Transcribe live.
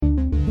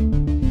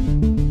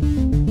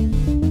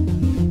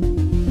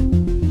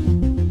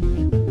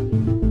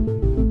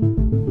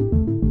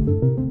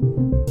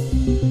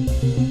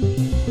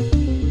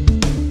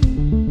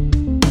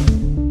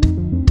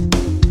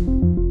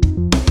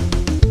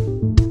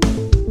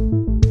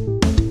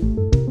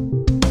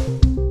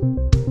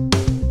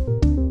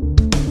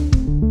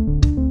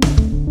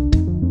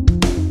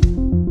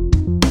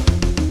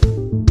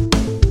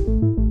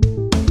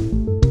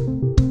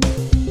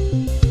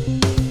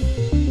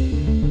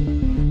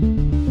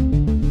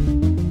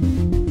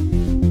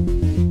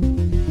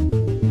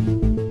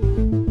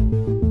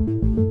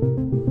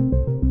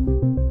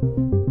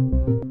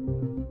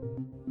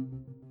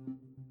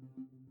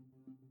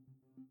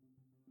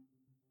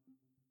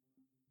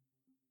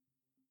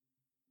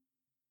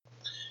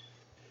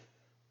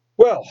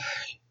Well,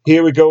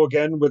 here we go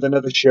again with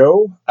another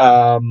show.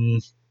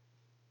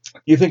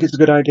 You think it's a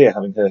good idea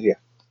having her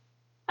here?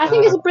 I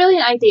think it's a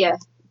brilliant idea.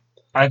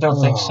 I don't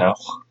think so.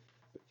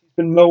 She's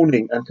been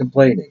moaning and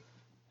complaining.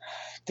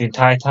 The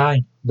entire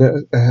time.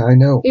 I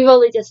know. We've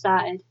only just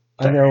started.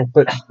 I know,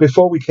 but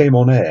before we came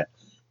on air,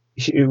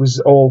 it was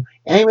all,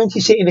 I want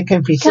to sit in a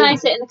comfy seat. Can I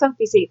sit in the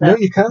comfy seat, though? No,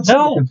 you can't sit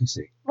in the comfy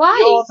seat. Why?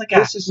 You're the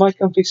guest. This is my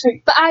comfy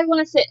seat. But I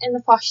want to sit in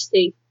the posh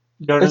seat.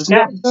 You're the It's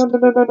not, guest.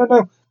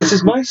 no. This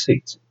is my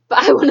seat.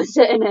 But I want to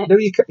sit in it. No,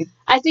 you can't.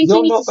 I think You're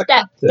you need not to the step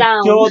captain.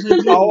 down. You're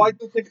the Oh, I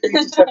don't think you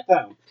need to step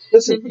down.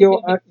 Listen,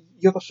 you're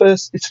the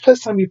first. It's the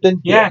first time you've been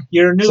here. Yeah,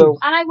 you're a noob. So,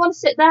 And I want to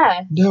sit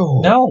there.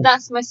 no.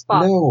 That's my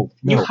spot. No.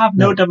 You have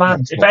no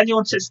demands. If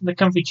anyone sits in the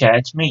comfy chair,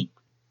 it's me.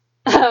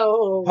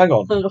 Oh. Hang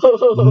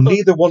on.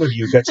 Neither one of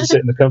you get to sit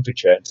in the comfy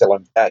chair until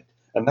I'm dead.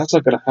 And that's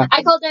not going to happen.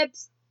 I call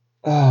dibs.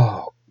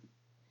 Oh.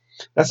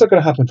 That's not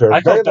going to happen for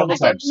a very long I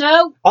time. said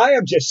no. I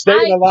am just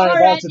staying alive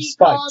out of I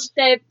spite. already called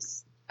dibs.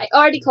 I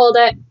already called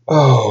it.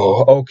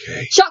 Oh,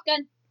 okay.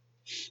 Shotgun.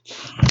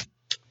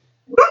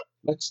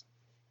 Let's.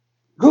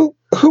 Who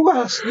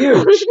asked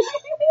you?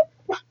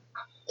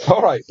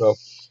 All right, bro.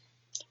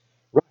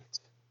 Right.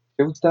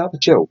 Shall we start the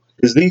show?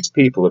 Because these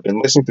people have been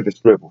listening to this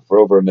dribble for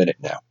over a minute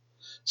now.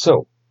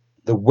 So,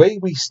 the way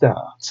we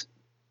start,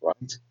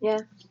 right? Yeah.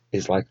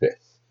 Is like this.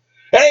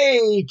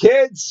 Hey,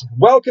 kids!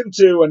 Welcome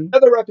to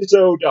another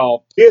episode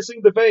of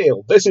Piercing the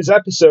Veil. This is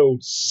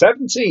episode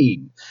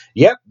 17.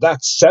 Yep,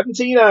 that's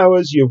 17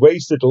 hours you've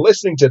wasted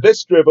listening to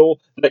this dribble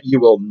that you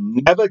will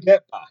never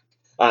get back.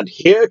 And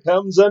here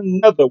comes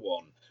another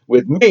one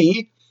with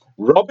me,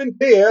 Robin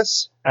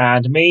Pierce.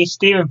 And me,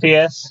 Stephen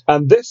Pierce.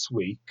 And this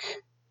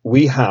week,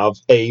 we have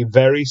a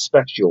very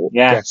special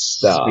guest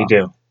star. We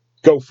do.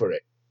 Go for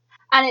it.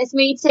 And it's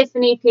me,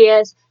 Tiffany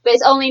Pierce, but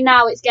it's only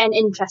now it's getting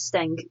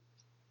interesting.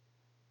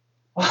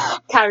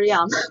 Carry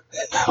on.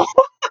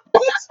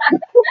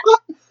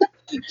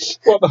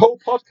 What, the whole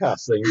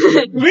podcast thing?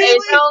 Really?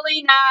 It's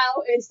only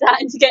now it's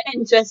starting to get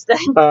interesting.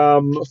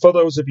 For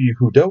those of you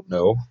who don't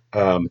know,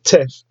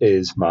 Tiff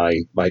is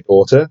my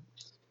daughter.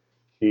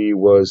 She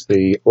was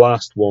the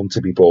last one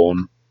to be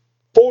born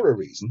for a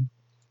reason.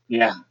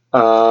 Yeah.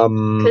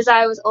 Because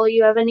I was all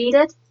you ever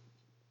needed.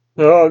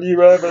 All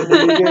you ever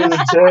need is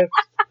Tiff.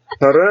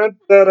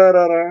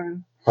 Da-da-da-da-da-da.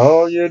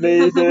 All you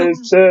need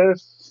is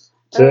Tiff.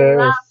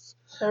 Tiff.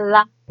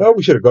 Oh,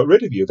 we should have got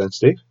rid of you then,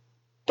 Steve.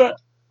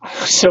 But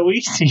so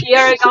easy.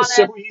 You're a goner.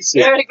 So easy.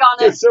 You're a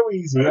goner. It's so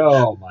easy.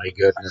 Oh my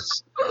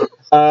goodness.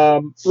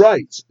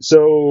 Right.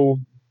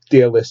 So,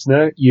 dear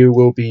listener, you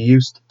will be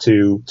used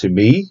to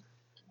me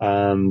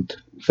and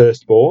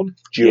firstborn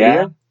Julia.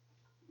 Yeah.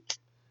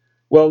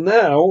 Well,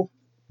 now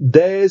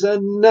there's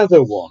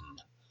another one,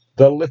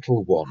 the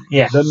little one,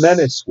 Yes. the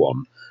menace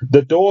one,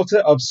 the daughter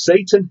of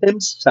Satan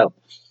himself.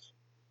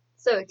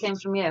 So it came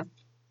from you.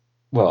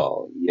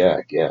 Well, yeah.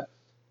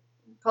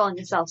 Calling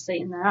yourself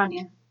Satan there, aren't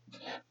you?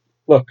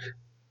 Look,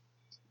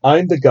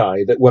 I'm the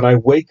guy that when I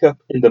wake up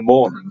in the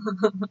morning,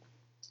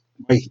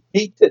 my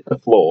feet hit the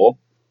floor,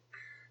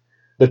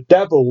 the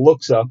devil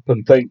looks up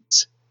and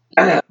thinks,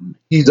 damn,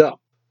 he's up.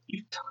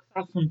 You took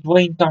that from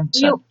Dwayne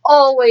Johnson. You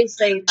always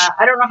say that.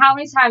 I don't know how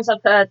many times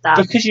I've heard that.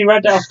 Because you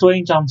read it off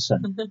Dwayne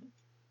Johnson.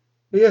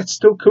 Yeah, it's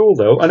still cool,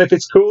 though. And if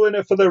it's cool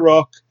enough for The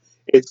Rock,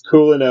 it's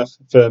cool enough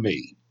for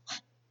me.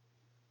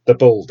 The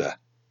Boulder.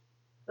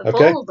 The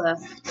Okay. boulder.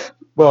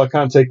 Well, I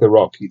can't take The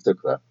Rock. He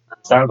took that.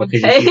 Sounds like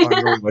Okay. you keep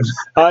on rolling.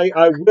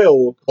 I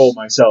will call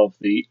myself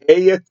the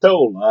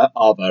Ayatollah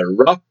of a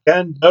rock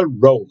and a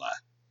roller.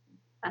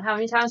 And how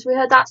many times have we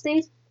heard that,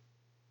 Steve?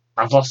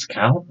 I've lost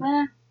count.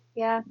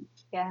 Yeah.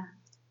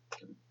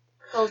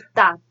 Well,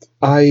 Dad.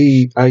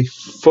 I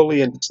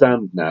fully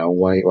understand now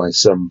why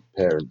some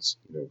parents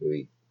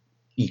really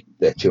eat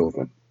their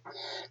children.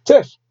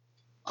 Tiff,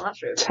 Well,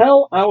 that's rude.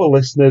 tell our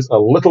listeners a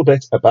little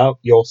bit about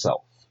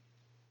yourself.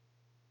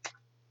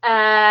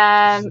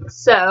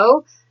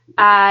 So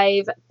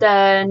I've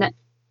done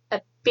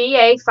a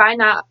BA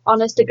Fine Art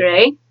Honours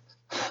degree.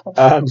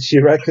 And she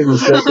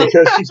reckons that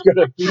because she's got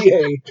a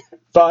BA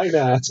Fine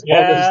Art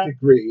Honours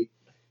degree,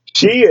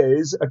 she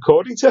is,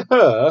 according to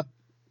her,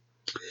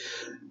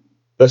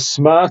 the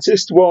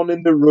smartest one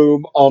in the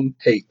room on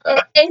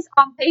paper. It is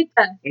on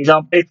paper. He's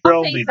on paper On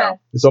only, paper. though.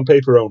 It's on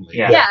paper only.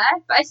 Yeah.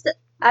 But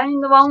I'm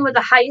the one with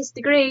the highest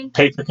degree.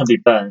 Paper can be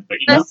burned, but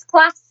you know. First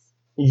class.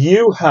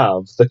 You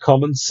have the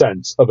common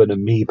sense of an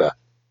amoeba.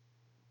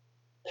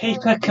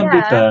 Paper can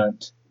be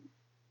burned.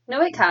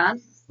 No, it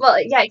can. Well,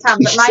 yeah, it can,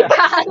 but mine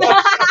can't.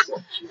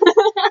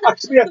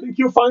 Actually, I think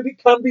you'll find it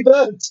can be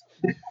burnt.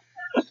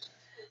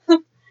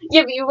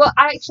 Yeah, but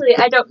actually,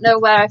 I don't know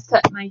where I've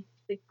put my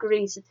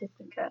degree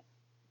certificate.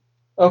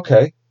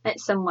 Okay.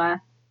 It's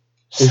somewhere.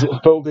 Is it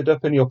folded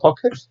up in your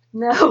pocket?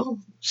 No.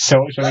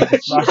 So much money.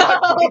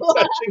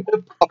 Touching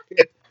the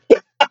pocket.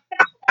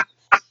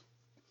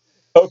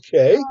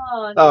 Okay.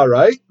 Oh, no. All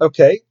right.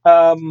 Okay.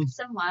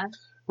 Somewhere.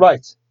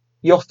 Right.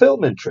 Your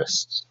film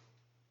interests.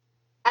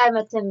 I'm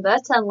a Tim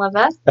Burton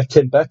lover. A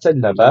Tim Burton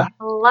lover.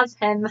 Love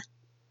him.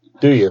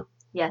 Do you?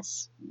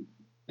 Yes.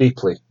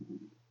 Deeply.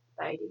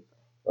 very deep.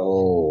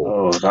 Oh.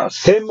 Oh,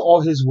 that's... Him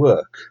or his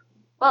work?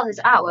 Well, his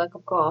artwork,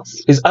 of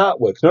course. His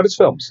artwork, not his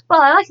films.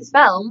 Well, I like his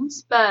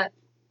films, but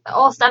it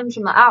all stems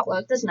from the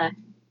artwork, doesn't it?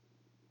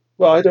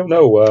 Well, I don't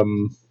know.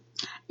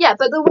 Yeah,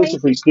 but the way...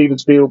 Basically, Steven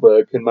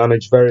Spielberg can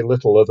manage very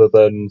little other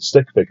than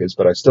stick figures,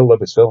 but I still love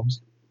his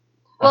films.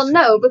 Well,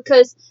 no,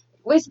 because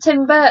with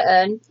Tim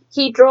Burton,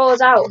 he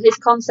draws out his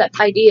concept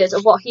ideas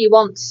of what he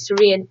wants to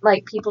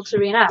people to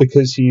reenact.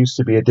 Because he used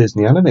to be a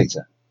Disney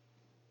animator.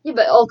 Yeah,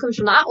 but it all comes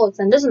from the artwork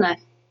then, doesn't it?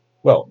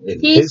 Well, in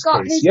He's his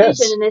got case, his yes.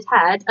 vision in his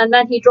head, and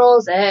then he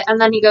draws it,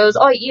 and then he goes,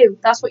 "Oh, you,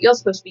 that's what you're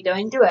supposed to be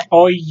doing, do it."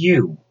 Or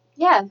you.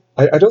 Yeah.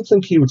 I don't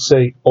think he would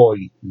say,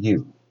 oi,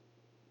 you.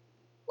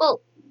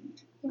 Well,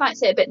 he might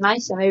say it a bit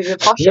nicer, maybe a bit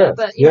posher, Yeah,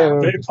 but, you know.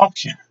 Bit of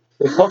posture.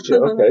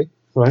 Okay.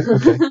 Right,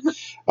 okay.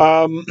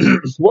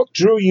 What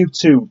drew you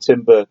to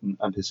Tim Burton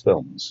and his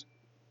films?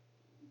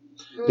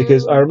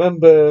 Because I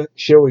remember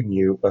showing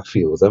you a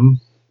few of them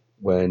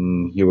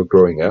when you were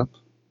growing up,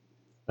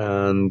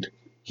 and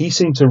he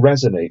seemed to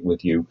resonate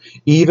with you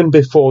even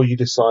before you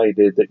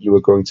decided that you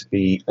were going to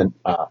be an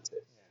artist.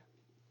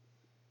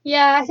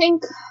 Yeah, I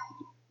think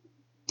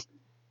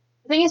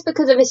it's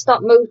because of his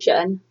stop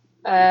motion.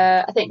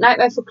 I think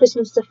Nightmare Before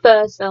Christmas was the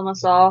first film I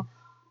saw.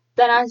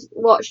 Then I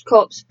watched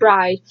Corpse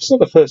Bride. It's not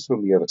the first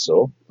film you ever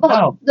saw.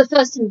 Well, the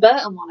first Tim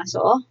Burton one I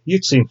saw.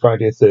 You'd seen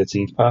Friday the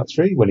 13th Part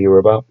 3 when you were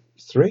about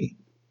 3.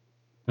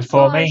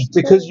 Before me.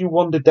 Because you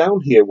wandered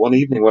down here one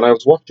evening when I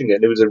was watching it,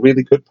 and it was a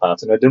really good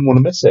part, and I didn't want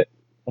to miss it.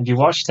 And you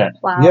watched it?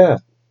 Wow. Yeah.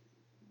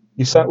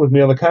 You sat with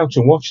me on the couch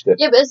and watched it.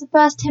 Yeah, but it's the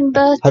first Tim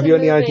Burton Have you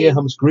any movie. idea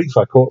how much grief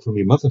I caught from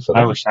your mother for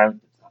that? I wish I would.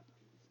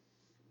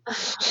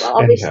 Well,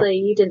 obviously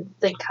you didn't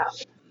think how.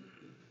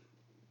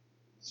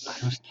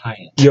 I was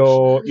tired.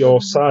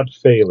 Your sad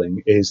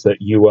feeling is that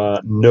you are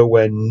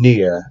nowhere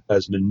near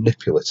as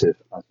manipulative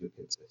as your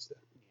kid sister.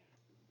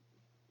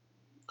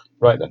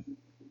 Right then.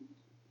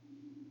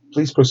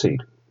 Please proceed.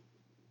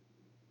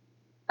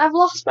 I've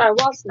lost where I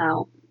was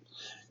now.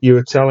 You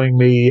were telling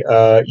me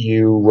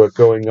you were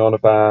going on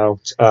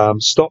about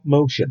stop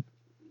motion.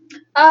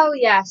 Oh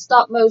yeah,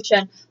 stop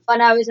motion.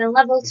 When I was in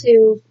level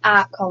 2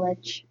 art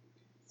college.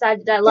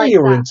 Decided I liked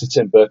You were that. into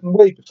Tim Burton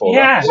way before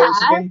Yeah. that. You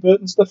used to get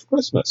Burton stuff for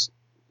Christmas.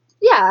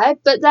 Yeah,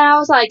 but then I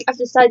was like, I've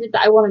decided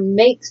that I want to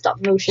make stop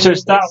motion So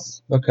is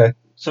movies. Okay.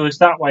 So is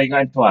that why you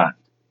got into art?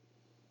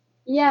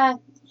 Yeah,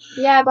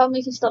 about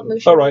making stop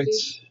motion All right.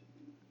 movies.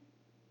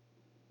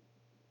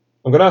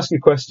 I'm going to ask you a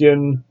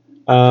question,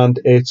 and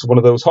it's one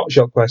of those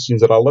hotshot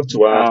questions that I love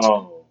to ask.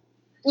 Oh.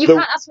 You So-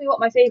 can't ask me what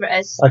my favourite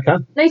is. I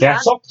can. No, you Yeah.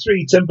 can't. Top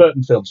 3 Tim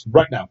Burton films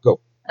right now.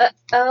 Go.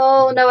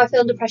 Oh no, I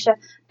feel under pressure.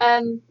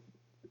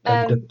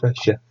 Under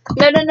pressure.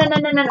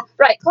 No.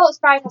 Right, Corpse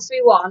Bride has to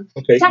be 1.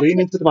 Okay, Technically- lean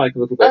into the mic a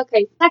little bit.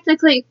 Okay,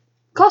 technically,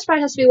 Corpse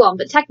Bride has to be 1,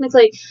 but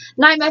technically,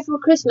 Nightmare Before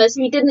Christmas,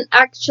 he didn't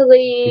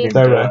actually He didn't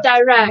Direct.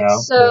 direct. No,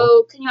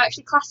 so, can you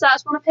actually class that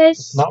as one of his?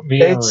 It's not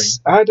really.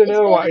 I don't It's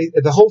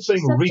know. The whole thing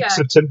subject. reeks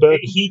of Tim Burton.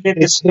 He did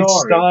the It's his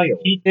story. style.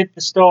 He did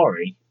the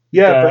story.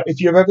 Yeah, Yeah. but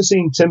if you've ever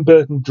seen Tim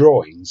Burton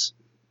drawings,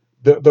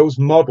 those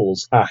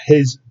models are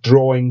his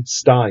drawing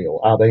style,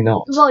 are they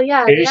not? Well,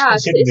 yeah, It is yeah.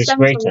 'cause considered it his stems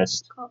from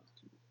greatest.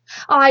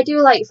 Oh, I do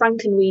like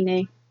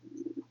Frankenweenie.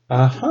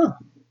 Uh-huh.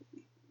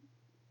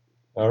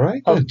 All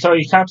right, Oh, then. so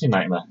you counting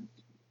Nightmare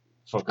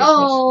for Christmas?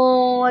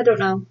 Oh, I don't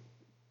know.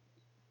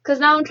 Because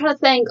now I'm trying to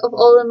think of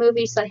all the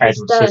movies that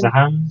he's Edward done.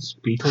 Scissorhands,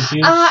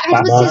 Beetlejuice. Edward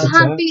Batman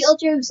Scissorhands, Attacks.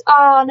 Beetlejuice.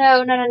 Oh,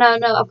 no.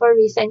 I've got to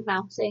rethink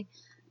now. See.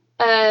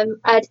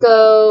 I'd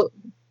go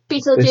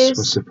This was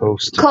Beetlejuice.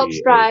 supposed to Corpse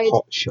be Bride. a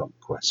hotshot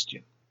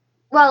question.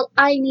 Well,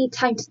 I need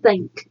time to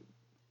think.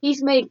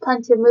 He's made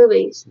plenty of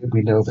movies.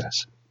 We know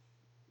this.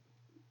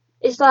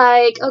 It's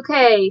like,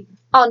 okay.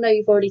 Oh, no,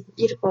 you've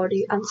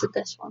already answered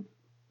this one.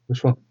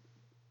 Which one?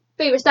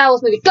 Favorite Star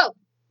Wars movie? Go!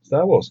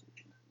 Star Wars.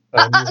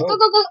 Go, New Hope.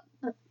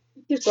 go.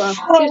 Too slow.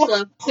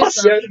 Too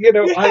slow. Yeah, you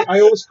know, I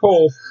always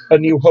call A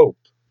New Hope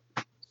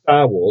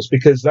Star Wars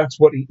because that's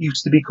what it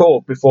used to be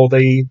called before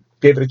they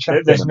gave it a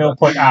chapter. There's no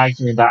point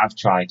arguing that. I've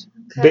tried.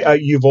 Okay.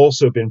 You've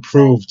also been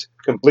proved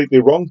completely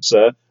wrong,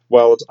 sir,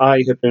 while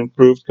I have been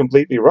proved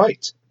completely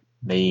right.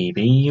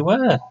 Maybe you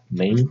were.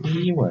 Maybe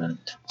you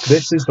weren't.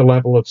 This is the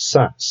level of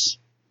sass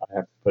I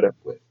have to put up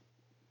with.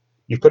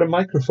 You put a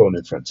microphone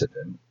in front of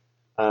him,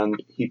 and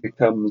he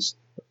becomes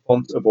the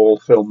font of all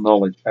film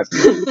knowledge ever.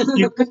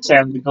 You could say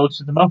I'm the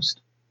ghost of the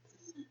most.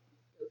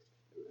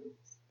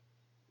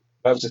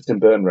 That was a Tim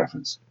Burton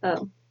reference.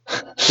 Oh.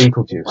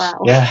 Beetlejuice.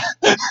 Wow. Yeah.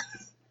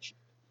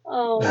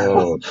 Oh.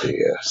 Oh,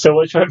 dear. So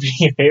which would be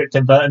your favourite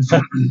Tim Burton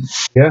film?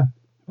 Yeah.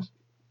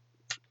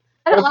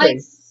 I don't Okay. like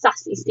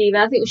Sassy Stephen.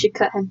 I think we should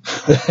cut him.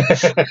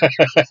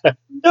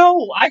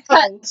 No, I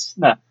can't.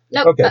 No.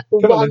 Nope, Okay,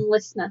 come on one then.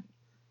 listener.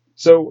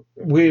 So,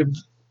 we've...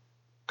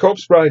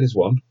 Corpse Bride is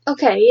one,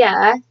 Okay,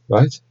 yeah.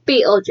 right?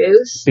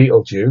 Beetlejuice.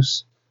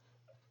 Beetlejuice.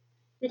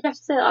 Did you have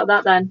to say it like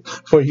that then?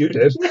 Well, you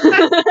did.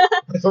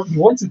 I thought you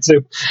wanted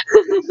to.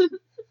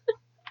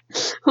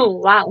 Oh,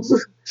 wow.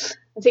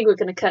 I think we're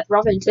going to cut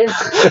Robin too.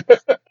 It's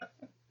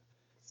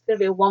going to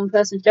be a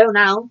one-person show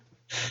now.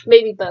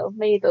 Maybe Bo.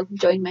 Maybe Bo can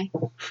join me.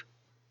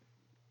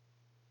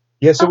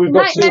 Yeah, so we've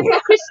got Nightmare two.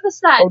 Before Christmas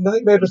then. Oh,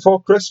 Nightmare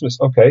Before Christmas.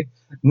 Okay.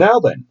 Now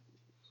then,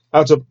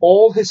 out of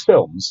all his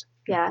films,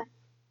 Yeah.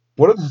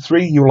 what are the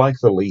three you like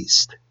the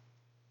least?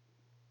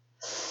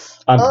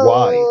 And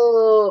why?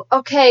 Oh,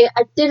 okay.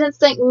 I didn't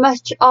think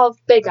much of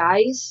Big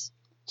Eyes.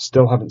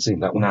 Still haven't seen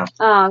that one.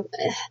 No.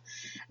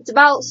 It's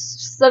about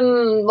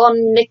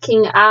someone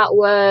nicking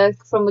artwork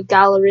from a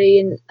gallery,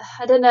 and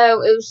I don't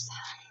know. It was.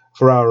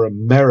 For our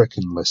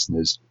American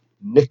listeners,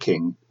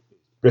 nicking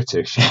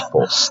British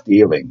for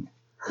stealing.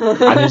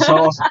 And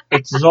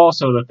it's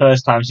also the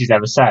first time she's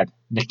ever said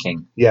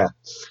nicking. Yeah,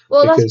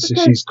 Well, because that's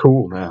because she's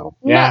cool now.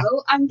 Yeah.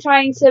 no, I'm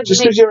trying to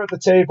Just make. because you're at the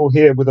table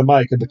here with a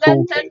mic and the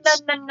cool No,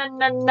 kids.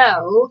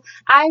 no.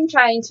 I'm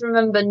trying to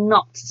remember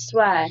not to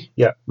swear.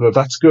 Yeah, well,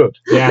 that's good.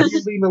 Yeah. Can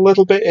you lean a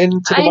little bit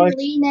into the I'm mic?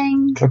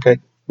 leaning. Okay,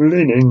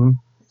 leaning.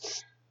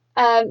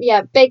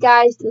 Yeah, Big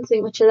Eyes. Didn't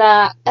think much of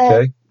that.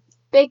 Okay.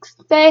 Big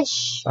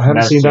Fish. I haven't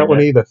Never seen that seen one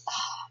it. either.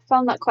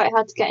 Found that quite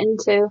hard to get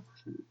into.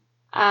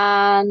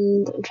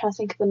 And I'm trying to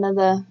think of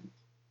another.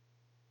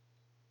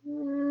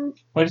 What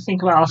do you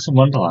think about Alice in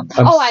Wonderland?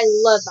 I love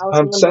Alice in I'm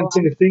Wonderland.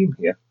 sensing a theme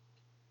here.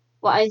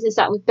 What is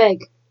that with Big?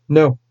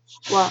 No,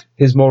 What?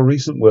 his more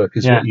recent work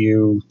is Yeah. what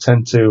you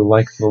tend to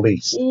like the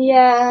least.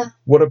 Yeah.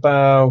 What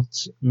about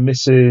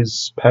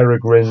Mrs.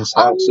 Peregrine's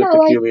Oh, House of no,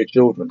 Peculiar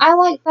Children? I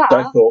like that.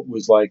 I thought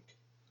was like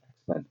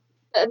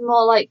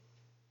More like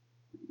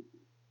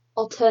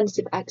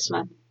alternative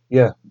X-Men.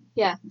 Yeah.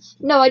 Yeah.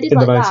 No, I did in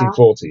like the that.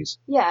 1940s.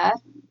 Yeah.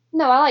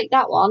 No, I like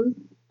that one.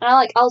 And I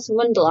like Alice in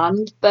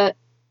Wonderland, but...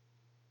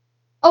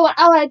 Oh,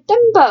 I like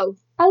Dumbo.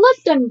 I love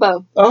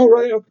Dumbo. Oh,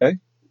 right, okay.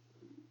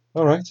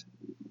 All right.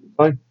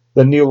 Fine.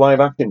 The new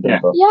live-action Yeah.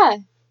 Dumbo. Yeah.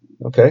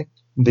 Okay.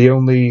 The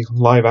only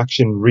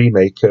live-action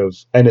remake of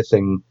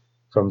anything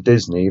from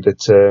Disney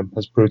that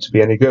has proved to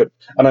be any good.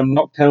 And I'm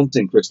not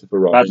counting Christopher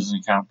That Robin,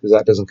 doesn't count. because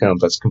that doesn't count.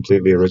 That's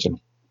completely original.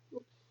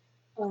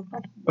 Okay.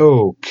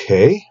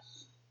 Okay.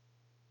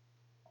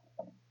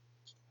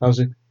 How's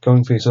it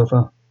going for you so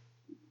far?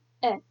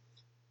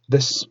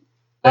 This.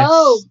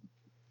 Oh.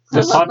 The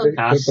this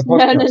podcast. the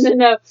podcast.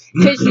 No.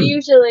 Because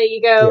usually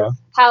you go, Yeah.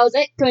 how's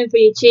it going for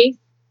you, Chief?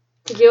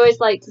 Because you always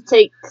like to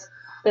take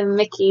the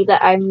Mickey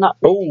that I'm not...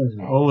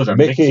 Oh, the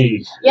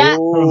Mickey. Yeah,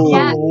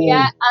 Oh.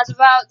 yeah. I was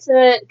about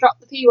to drop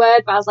the P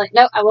word, but I was like,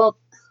 no, I won't.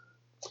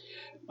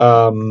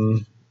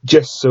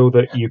 Just so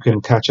that you can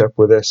catch up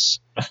with us.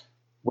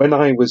 When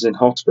I was in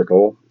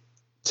hospital,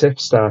 Tiff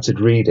started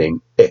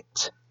reading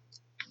It.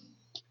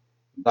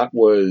 That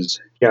was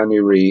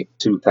January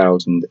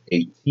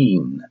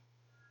 2018.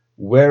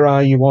 Where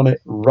are you on it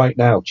right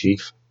now,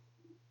 Chief?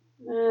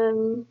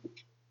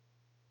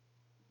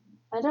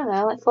 I don't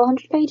know, like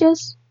 400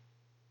 pages?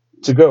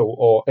 To go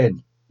or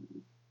in?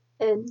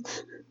 I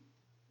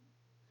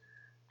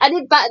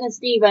did better than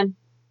Stephen.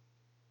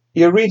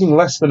 You're reading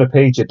less than a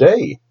page a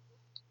day.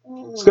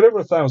 It's got over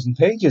 1,000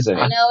 pages in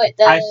I it. know it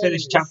does. I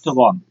finished chapter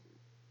 1.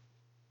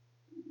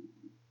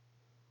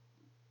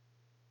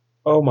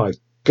 Oh my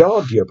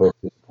God, you're both.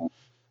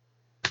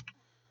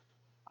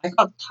 I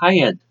got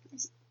tired.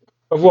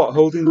 Of what?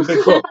 Holding the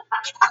big book?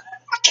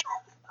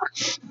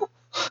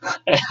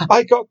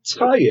 I got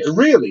tired.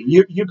 Really?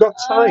 You got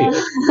tired?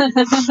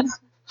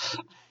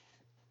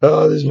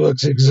 Oh, this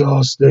book's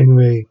exhausting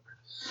me.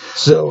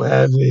 So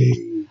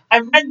heavy.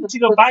 I meant to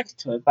go back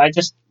to it, but I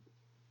just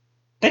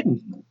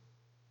didn't.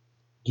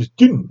 Just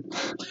didn't.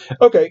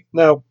 Okay,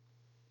 now,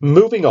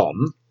 moving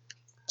on.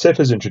 Tiff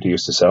has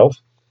introduced herself.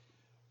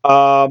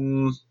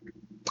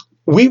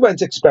 We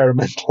went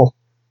experimental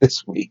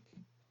this week.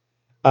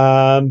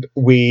 And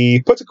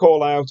we put a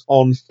call out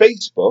on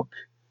Facebook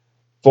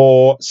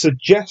for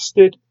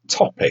suggested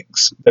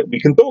topics that we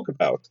can talk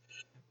about.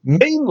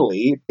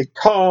 Mainly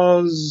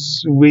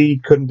because we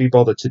couldn't be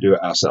bothered to do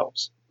it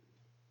ourselves.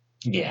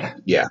 Yeah.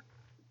 Yeah.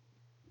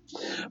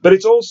 But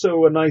it's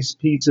also a nice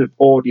piece of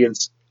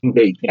audience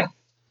engagement. Yeah.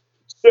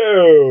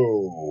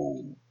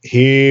 So,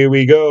 here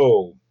we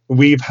go.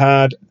 We've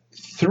had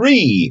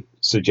 3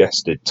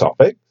 suggested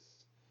topics,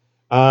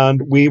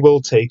 and we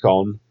will take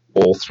on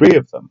all 3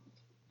 of them.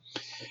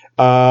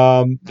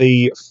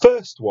 The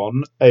first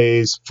one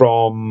is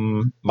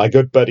from my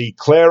good buddy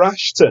Claire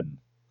Ashton,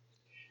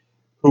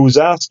 who's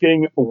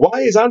asking, why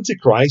is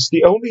Antichrist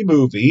the only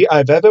movie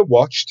I've ever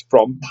watched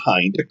from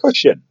behind a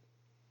cushion?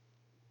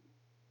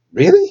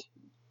 Really?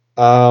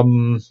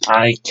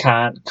 I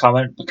can't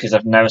comment because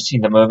I've never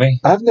seen the movie.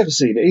 I've never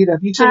seen it either.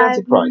 Have you seen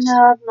Antichrist?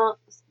 No, I've not.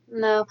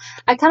 No.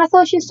 I kind of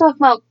thought she was talking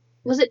about,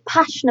 was it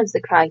Passion of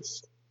the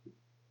Christ?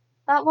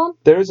 That one?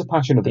 There is a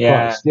Passion of the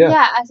Yeah. Christ. Yeah.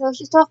 I thought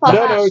she was talking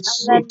about that. No,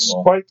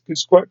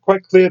 it's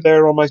quite clear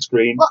there on my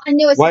screen. Well, I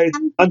knew it Why was it's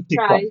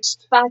Antichrist,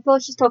 Antichrist. but I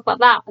thought she was talking about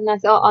that, and I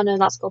thought, oh no,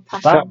 that's called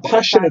Passion. Now,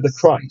 Passion of the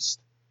Christ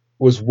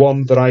was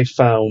one that I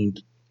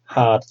found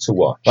hard to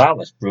watch. That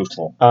was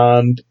brutal.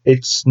 And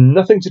it's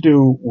nothing to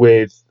do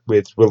with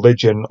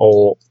religion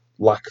or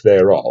lack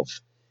thereof.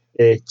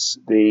 It's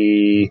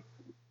the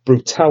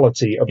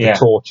brutality of the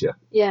torture.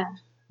 Yeah.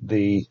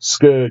 The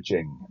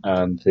scourging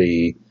and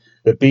the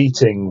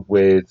beating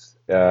with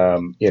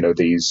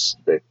these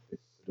cat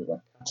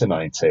o'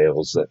 nine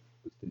tails that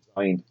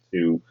designed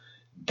to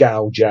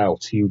gouge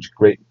out huge,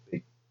 great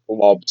big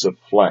blobs of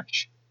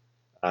flesh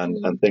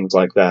and things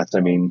like that. I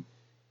mean,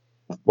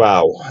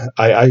 wow,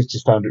 I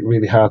just found it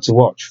really hard to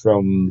watch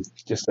from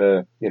just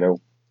a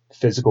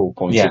physical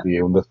point Yeah. of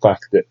view, and the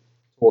fact that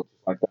torches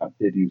like that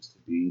did used to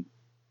be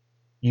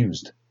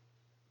used.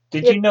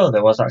 Did you know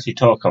there was actually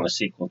talk of a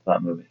sequel to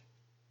that movie?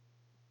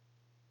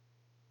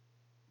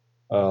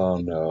 Oh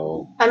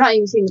no! I've not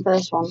even seen the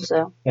first one,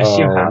 so. Yes,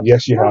 you have.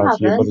 Yes, you No, I have.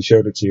 Your haven't. mother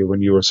showed it to you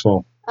when you were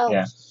small. Oh.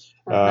 Yeah.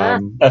 Uh-huh.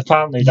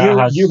 Apparently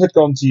that You had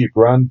gone to your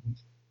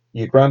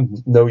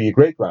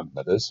great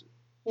grandmother's,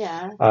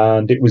 Yeah.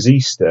 and it was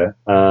Easter,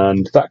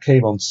 and that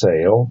came on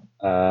sale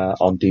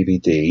on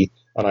DVD,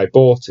 and I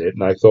bought it,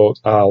 and I thought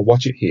I'll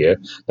watch it here.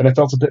 Then I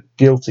felt a bit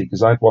guilty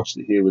because I'd watched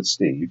it here with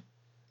Steve,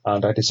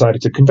 and I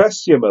decided to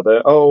confess to your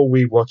mother, "Oh,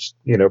 we watched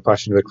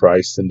Passion of the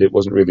Christ, and it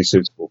wasn't really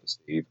suitable for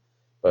Steve."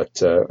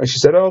 But and she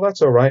said, "Oh,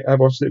 that's all right. I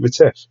watched it with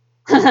Tiff."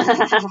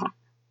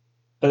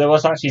 But there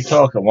was actually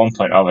talk at one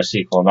point of a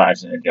sequel, and that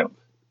isn't a joke.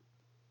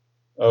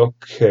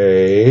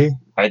 Okay.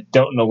 I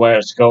don't know where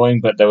it's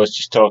going, but there was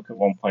just talk at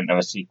one point of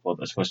a sequel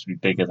that's supposed to be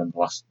bigger than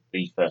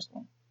the first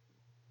one.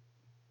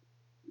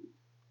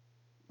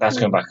 That's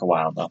going back a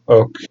while, though.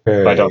 Okay.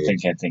 But I don't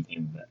think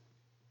anything of it.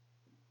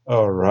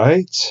 All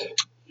right.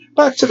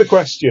 Back to the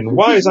question.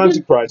 Why is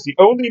Antichrist the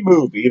only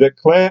movie that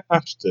Claire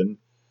Ashton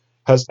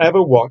has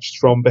ever watched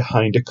from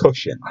behind a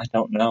cushion? I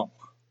don't know.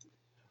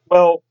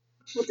 Well,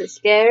 Was it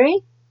scary?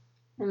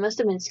 It must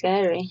have been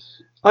scary.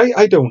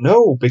 I don't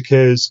know,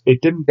 because it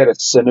didn't get a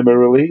cinema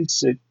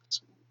release.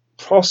 It's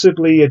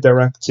possibly a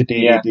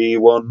direct-to-DVD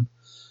one.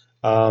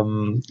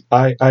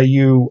 Are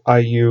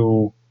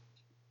you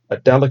a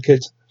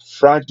delicate,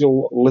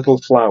 fragile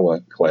little flower,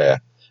 Claire?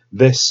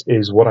 This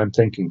is what I'm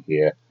thinking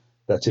here,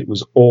 that it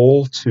was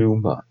all too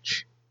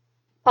much.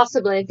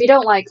 Possibly. If you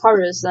don't like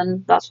horrors,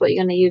 then that's what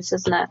you're going to use,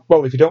 isn't it?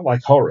 Well, if you don't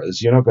like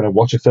horrors, you're not going to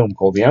watch a film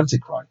called The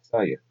Antichrist,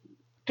 are you?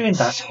 Doing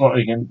that's what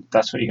you're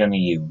going to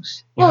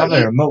use. You Well, have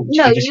a remote.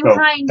 no, you just you go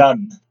hide-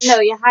 done. No,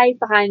 you hide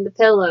behind the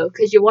pillow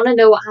because you want to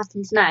know what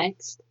happens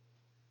next.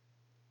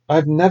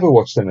 I've never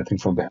watched anything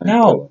from behind the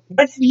No. pillow.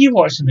 When have you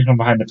watched something from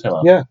behind the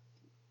pillow? Yeah.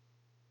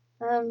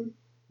 Um,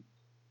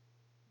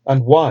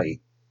 And why?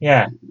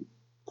 Yeah.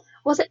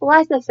 was it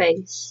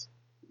Leatherface?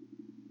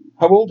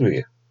 How old were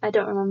you? I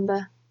don't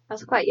remember. I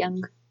was quite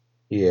young.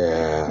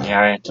 Yeah.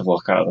 Yeah, I had to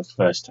walk out of the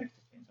first Texas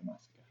Chainsaw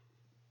Massacre.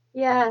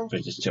 Yeah, It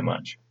was just too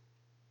much.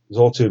 It was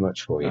all too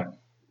much for you.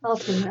 all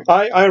too much.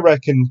 I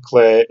reckon,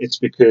 Claire, it's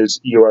because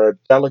you are a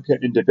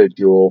delicate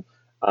individual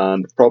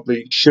and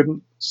probably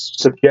shouldn't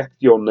subject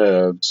your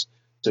nerves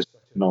to such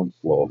an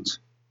onslaught.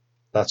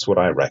 That's what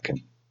I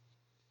reckon.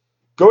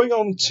 Going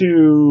on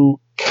to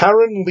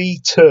Karen Lee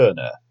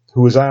Turner,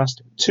 who was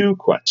asked 2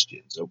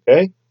 questions,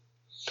 okay?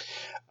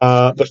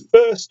 The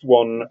first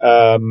one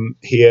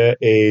here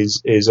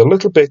is a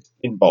little bit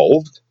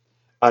involved,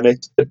 and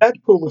it's the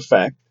Deadpool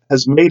effect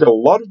has made a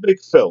lot of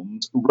big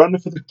films run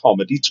for the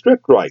comedy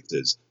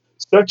scriptwriters,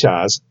 such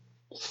as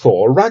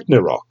Thor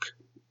Ragnarok.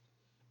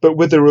 But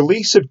with the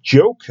release of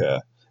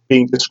Joker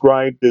being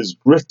described as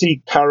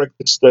gritty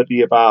character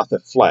study of Arthur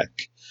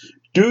Fleck,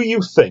 do you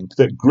think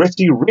that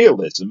gritty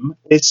realism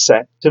is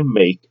set to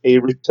make a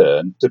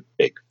return to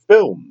big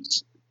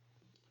films?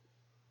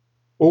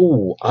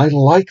 Oh, I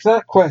like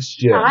that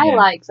question. I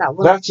like that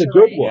one. That's actually.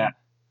 a good one.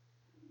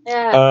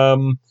 Yeah.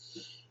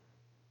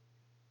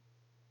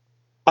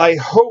 I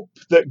hope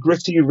that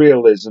gritty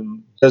realism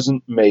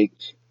doesn't make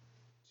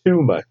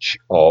too much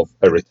of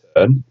a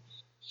return.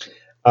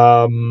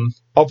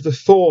 Of the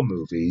Thor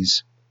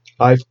movies,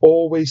 I've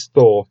always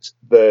thought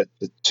that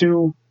the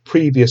 2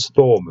 previous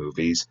Thor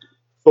movies,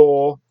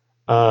 Thor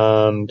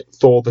and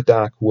Thor the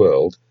Dark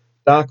World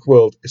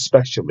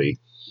especially,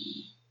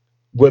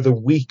 were the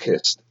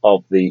weakest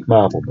of the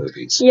Marvel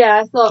movies.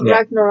 Yeah, I thought Yeah.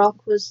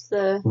 Ragnarok was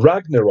the.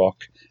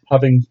 Ragnarok,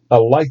 having a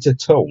lighter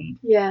tone,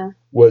 Yeah.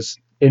 was,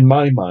 in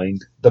my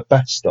mind, the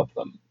best of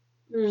them.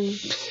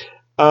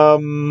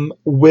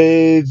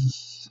 With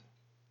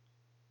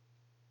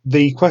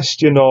the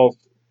question of,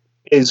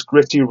 is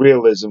gritty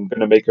realism going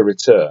to make a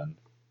return?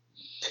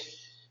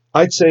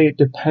 I'd say it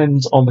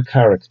depends on the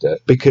character,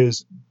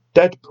 because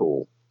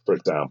Deadpool, for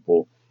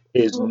example,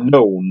 is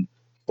known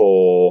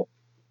for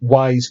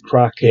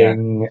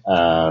wisecracking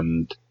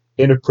and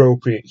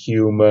inappropriate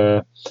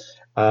humour,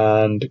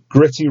 and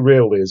gritty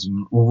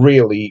realism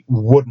really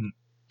wouldn't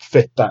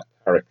fit that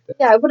character.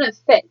 Yeah, it wouldn't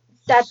fit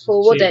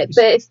Deadpool, would it?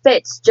 But it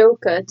fits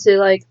Joker to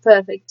like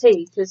perfect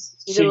T because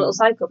he's a little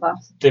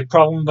psychopath. The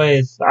problem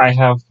I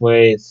have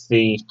with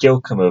the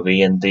Joker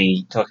movie and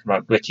the talking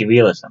about gritty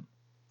realism.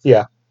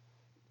 Yeah.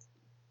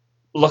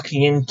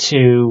 Looking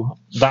into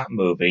that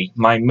movie,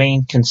 my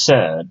main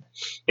concern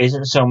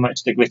isn't so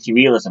much the gritty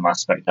realism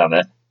aspect of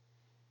it.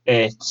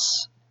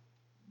 It's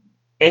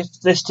if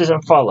this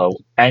doesn't follow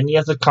any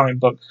of the comic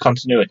book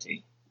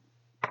continuity,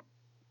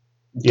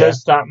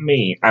 does that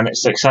mean, and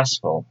it's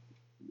successful,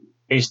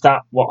 is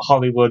that what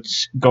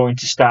Hollywood's going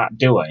to start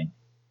doing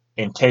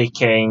in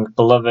taking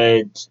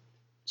beloved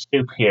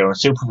superhero and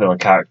supervillain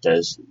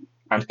characters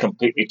and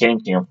completely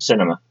changing of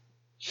cinema?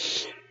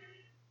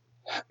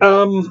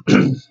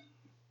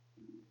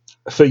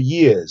 For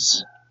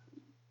years,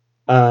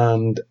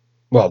 and,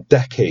 well,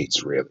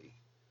 decades really,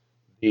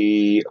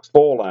 the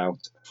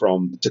fallout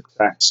from the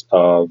success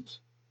of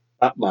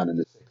Batman in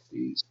the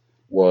 60s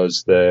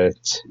was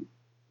that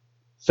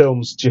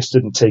films just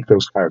didn't take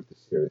those characters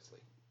seriously.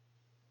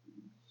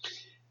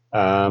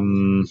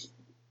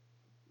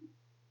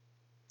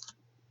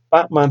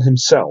 Batman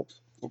himself,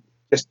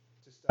 just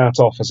to start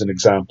off as an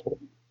example,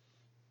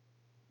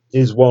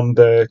 is one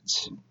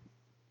that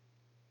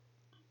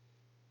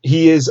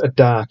he is a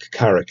dark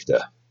character.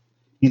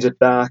 He's a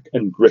dark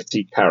and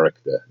gritty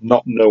character,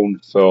 not known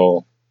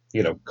for,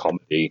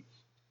 comedy.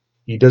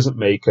 He doesn't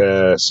make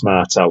a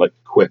smart aleck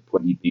quip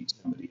when he beats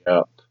somebody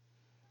up.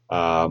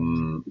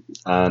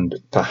 And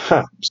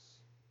perhaps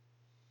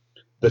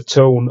the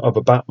tone of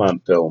a Batman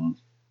film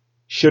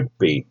should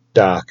be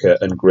darker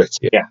and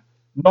grittier. Yeah.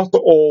 Not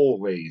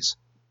always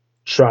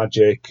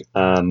tragic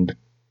and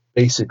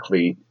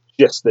basically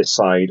just this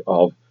side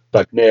of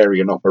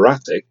Wagnerian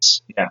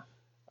operatics. Yeah.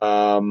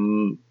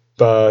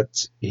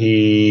 But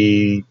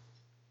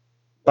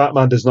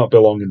Batman does not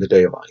belong in the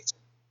daylight.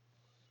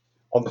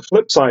 On the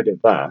flip side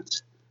of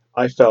that,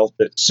 I felt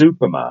that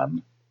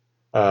Superman,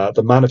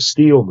 the Man of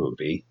Steel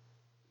movie,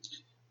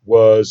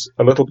 was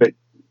a little bit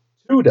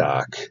too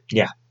dark.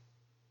 Yeah.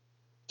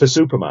 For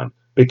Superman,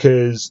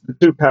 because the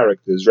two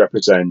characters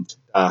represent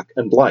dark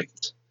and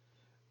light.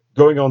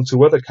 Going on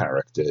to other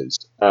characters,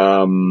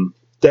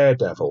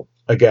 Daredevil,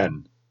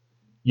 again,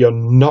 you're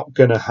not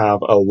going to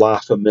have a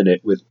laugh a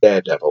minute with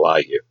Daredevil,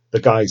 are you? The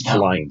guy's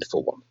blind,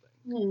 for one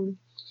thing.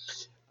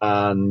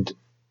 And,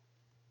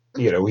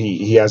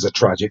 he has a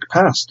tragic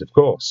past, of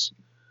course.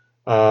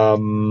 I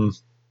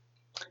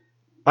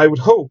would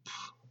hope,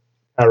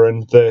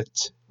 Aaron,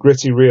 that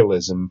gritty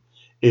realism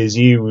is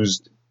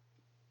used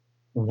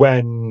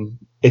when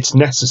it's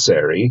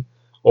necessary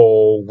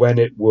or when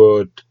it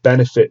would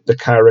benefit the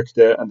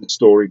character and the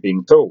story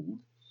being told,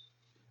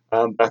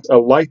 and that a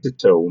lighter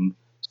tone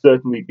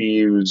certainly be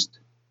used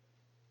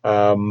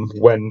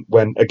when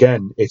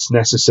again it's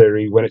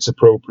necessary, when it's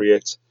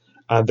appropriate,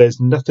 and there's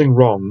nothing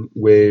wrong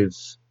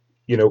with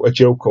a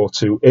joke or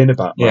two in a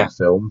Batman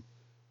film,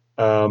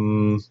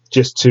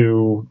 just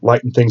to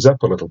lighten things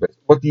up a little bit.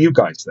 What do you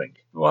guys think?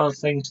 One of the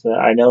things that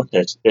I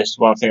noticed, this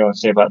one thing I want to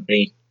say about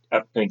the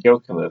upcoming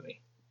Joker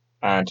movie,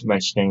 and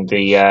mentioning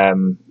the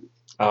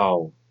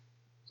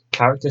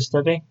character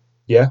study.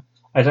 Yeah.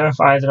 I don't know if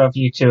either of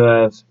you two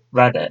have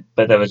read it,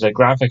 but there was a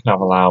graphic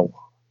novel out,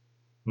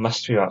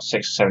 must be about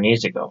 6 or 7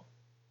 years ago,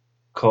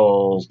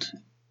 called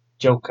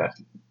Joker.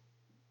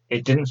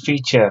 It didn't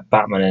feature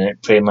Batman in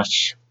it pretty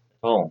much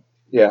at all.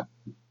 Yeah.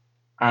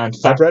 And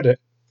I've read it.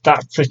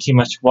 That pretty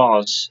much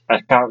was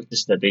a character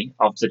study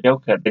of the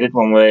Joker. They did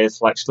one with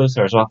Lex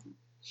Luthor as well.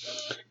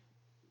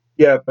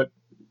 Yeah, but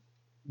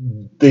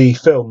the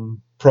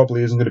film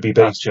probably isn't going to be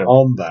based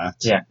on that.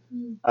 Yeah.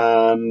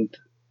 And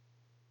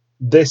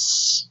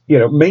this,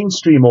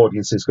 mainstream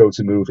audiences go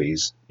to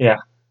movies. Yeah.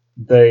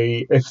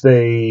 If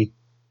they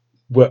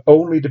were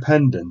only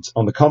dependent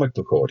on the comic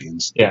book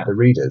audience, the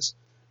readers,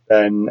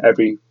 then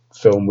every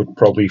film would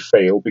probably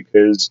fail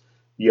because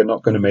you're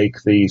not going to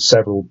make the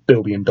several $1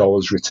 billion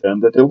return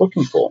that they're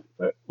looking for.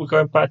 But we're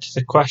going back to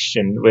the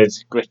question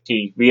with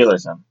gritty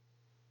realism.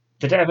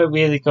 Did it ever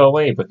really go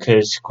away?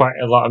 Because quite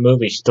a lot of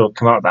movies still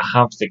come out that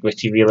have the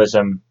gritty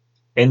realism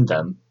in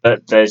them,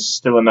 but there's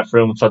still enough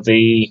room for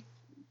the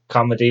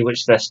comedy,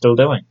 which they're still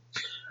doing.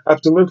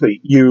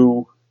 Absolutely.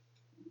 You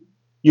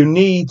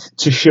need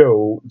to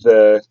show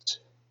that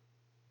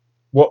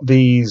what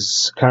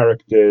these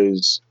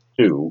characters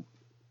do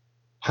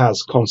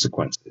has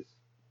consequences.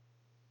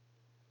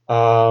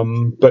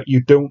 But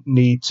you don't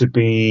need to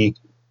be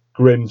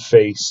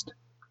grim-faced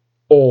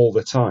all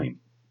the time.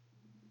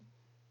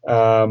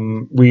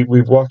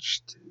 We've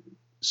watched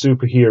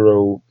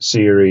superhero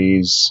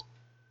series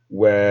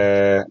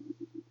where,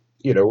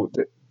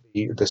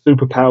 the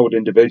superpowered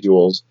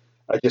individuals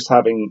are just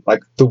having,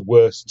 the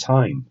worst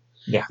time.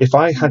 Yeah. If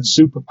I had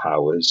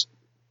superpowers,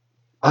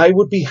 I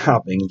would be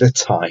having the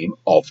time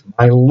of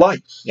my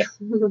life. Yeah.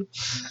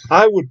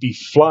 I would be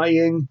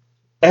flying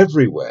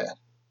everywhere.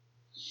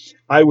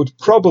 I would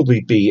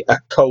probably be a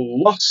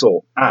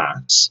colossal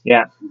ass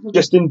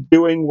just in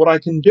doing what I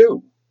can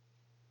do.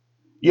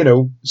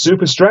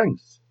 Super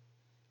strength.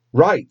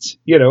 Right.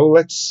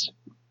 Let's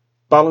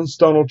balance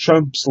Donald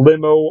Trump's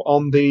limo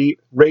on the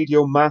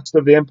radio mast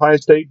of the Empire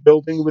State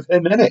Building with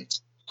him in it.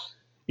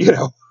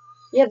 Yeah,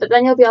 but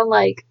then you'll be on,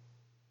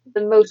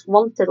 the most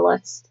wanted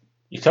list.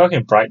 You're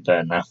talking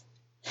Brightburn now.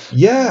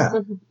 Yeah.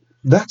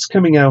 That's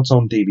coming out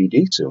on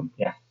DVD soon.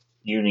 Yeah.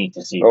 You need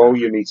to see that. Oh,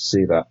 you need to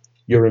see that.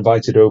 You're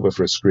invited over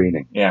for a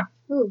screening. Yeah.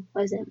 Ooh,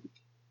 what is it?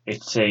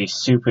 It's a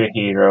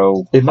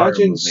superhero.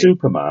 Imagine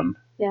Superman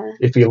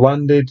if he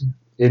landed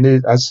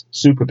as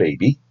Super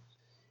Baby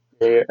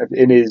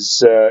in his,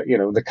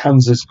 the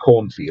Kansas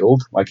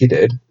cornfield, like he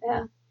did.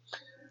 Yeah.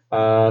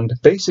 And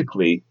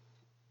basically,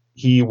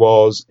 he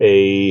was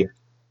a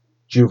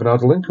juvenile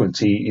delinquent.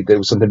 There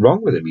was something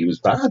wrong with him. He was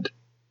bad.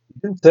 He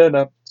didn't turn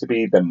up to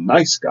be the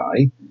nice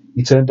guy.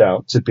 He turned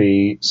out to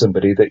be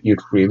somebody that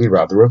you'd really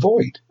rather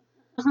avoid.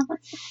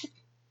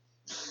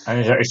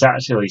 And it's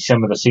actually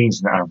some of the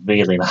scenes that are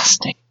really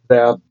nasty. They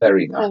are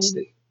very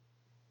nasty.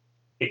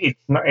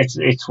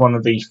 It's one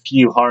of the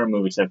few horror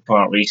movies that have come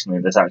out recently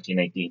that's actually an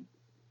 18.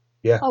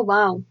 Oh,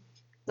 wow.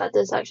 That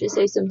does actually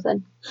say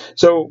something.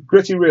 So,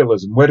 gritty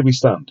realism, where do we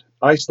stand?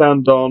 I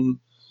stand on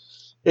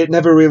it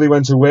never really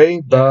went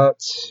away, but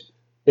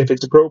if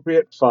it's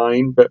appropriate,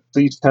 fine, but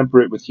please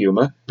temper it with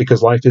humour,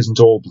 because life isn't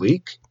all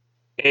bleak.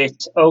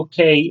 It's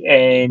okay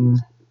in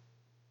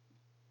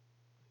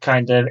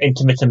kind of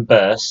intermittent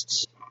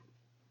bursts,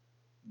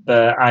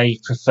 but I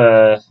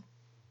prefer,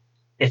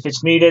 if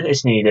it's needed,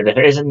 it's needed. If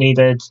it isn't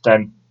needed,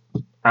 then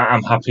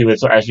I'm happy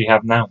with what we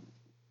have now.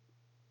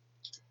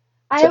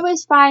 I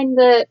always find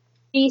that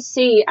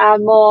DC are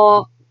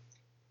more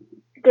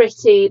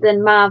gritty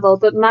than Marvel,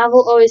 but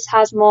Marvel always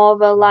has more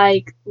of a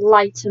like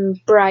light and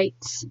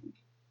bright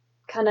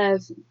kind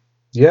of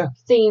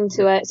theme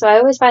to it. So I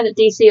always find that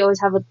DC always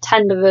have a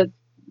tend of a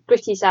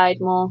gritty side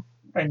more.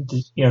 And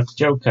the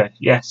Joker,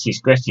 yes,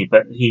 he's gritty,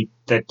 but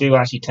there do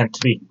actually tend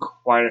to be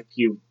quite a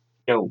few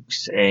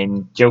jokes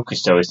in Joker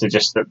stories. They're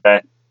just that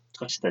they're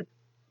twisted.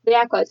 They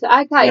are quite.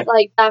 I quite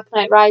like Dark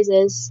Knight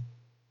Rises.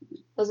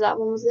 Was that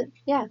one? Was it?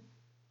 Yeah.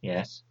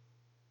 Yes.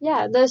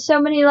 Yeah. There's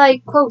so many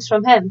like quotes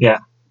from him. Yeah.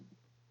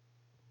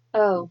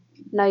 Oh,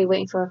 now you're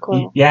waiting for a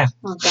quote. Yeah.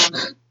 Oh damn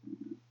it.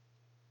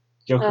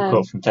 Joker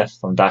quote from Tiff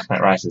from Dark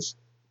Knight Rises.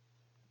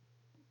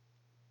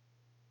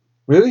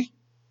 Really?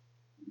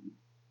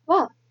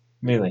 What?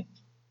 Really?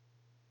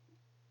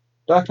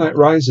 Dark Knight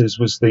Rises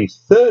was the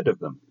third of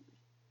them.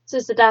 So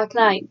it's the Dark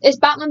Knight. It's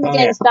Batman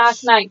Begins, Dark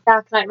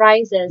Knight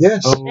Rises.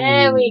 Yes. Oh.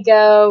 There we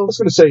go. I was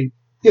going to say,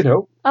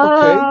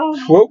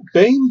 okay, quote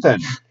Bane then.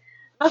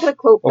 I'm not going to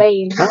quote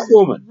Bane.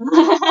 Catwoman.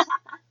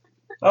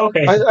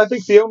 Okay. I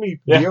think the only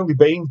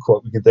Bane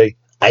quote we can say,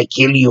 I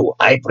kill you,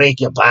 I break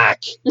your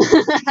back.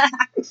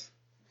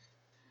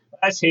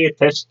 Let's hear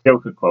Tiff's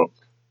Joker quote.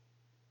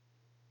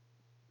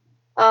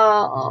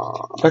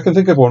 Oh. I can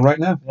think of one right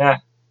now. Yeah.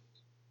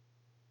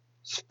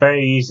 It's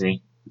very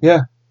easy.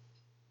 Yeah.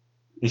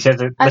 He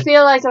says it. I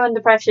feel like I'm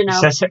under pressure now.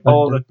 He says it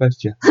all the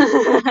question.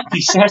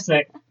 He says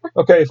it.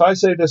 Okay, if I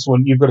say this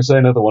one, you've got to say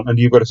another one, and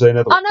you've got to say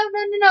another one. Oh,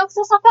 no, because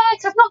that's not fair,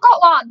 because I've not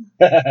got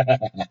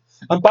one.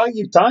 I'm buying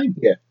you time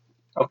here.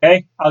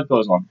 Okay, I'll go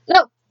as one.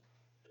 No.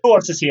 Who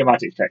wants to see a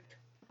magic trick?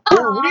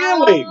 Oh,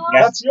 really?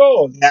 Yeah. That's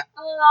yours? Yeah.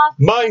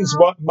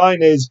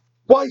 Mine is,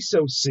 why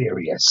so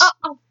serious?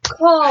 Of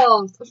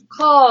course.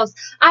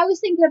 I was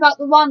thinking about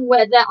the one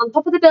where they're on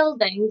top of the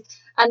building,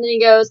 and then he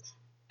goes,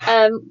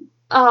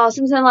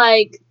 something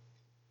like,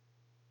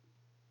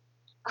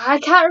 I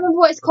can't remember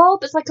what it's called,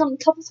 but it's like on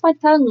top of my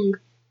tongue.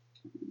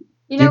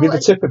 You know, Do you mean the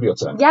tip of your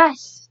tongue?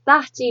 Yes,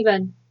 that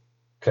even.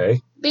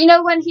 Okay. But you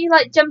know when he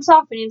like jumps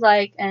off and he's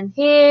like, and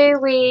here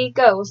we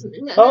go, or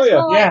something. Oh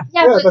yeah,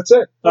 but, that's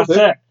it. That's it.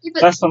 Yeah,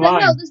 but, That's the line.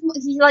 No,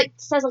 he like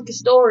says like a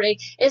story.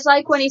 It's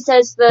like when he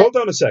says that. Hold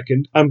on a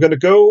second. I'm going to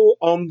go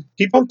on.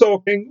 Keep on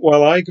talking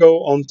while I go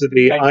on to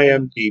the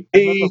IMDb.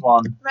 Another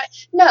one.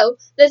 Right. No,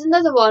 there's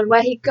another one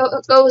where he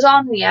goes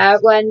on here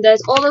when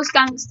there's all those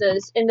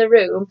gangsters in the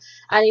room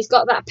and he's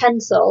got that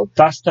pencil.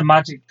 That's the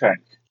magic trick.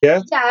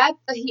 Yeah. Yeah,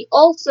 but he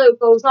also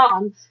goes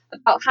on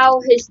about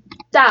how his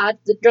dad,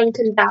 the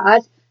drunken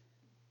dad,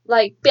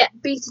 like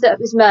beated up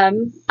his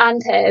mum and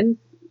him,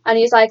 and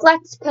he's like,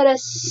 let's put a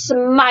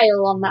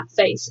smile on that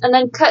face, and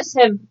then cuts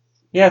him.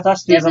 Yeah,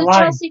 that's the other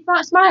line. Chelsea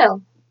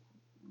smile.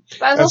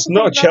 That's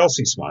not a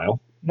Chelsea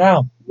smile.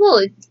 No.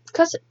 Well,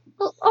 because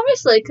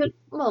obviously,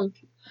 well.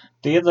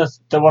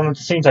 The one of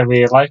the things I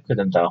really like with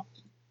him though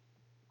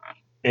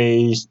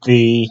is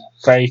the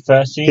very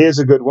first scene. Here's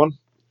a good one.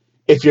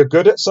 If you're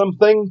good at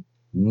something,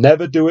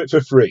 never do it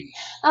for free.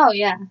 Oh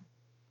yeah.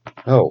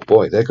 Oh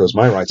boy, there goes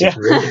my writing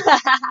career.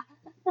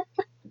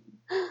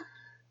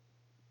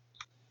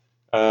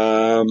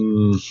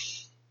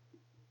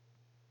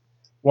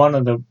 One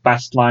of the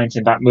best lines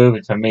in that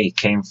movie for me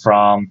came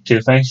from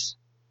Two-Face.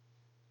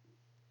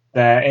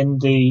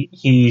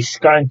 He's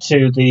going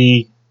to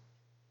the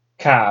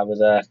car with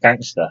a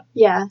gangster.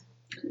 Yeah.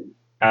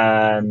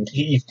 And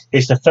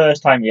it's the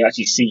first time you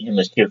actually see him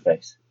as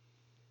Two-Face.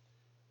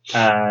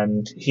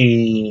 And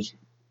he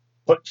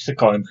flips the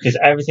coin because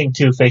everything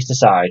Two-Face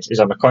decides is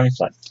on a coin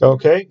flip.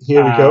 Okay,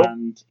 here we go.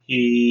 And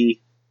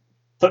he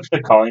flips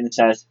the coin and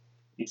says,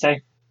 "You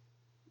safe?"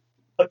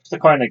 Flips the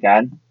coin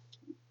again.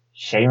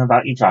 Shame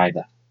about you,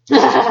 driver.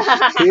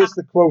 Here's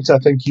the quote I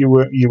think you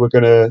were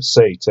going to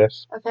say, Tiff.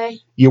 Okay.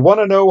 You want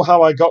to know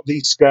how I got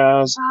these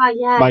scars?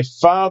 Yeah. My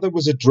father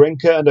was a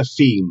drinker and a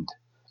fiend.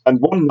 And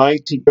one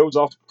night he goes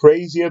off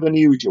crazier than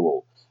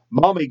usual.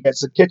 Mommy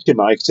gets a kitchen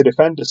knife to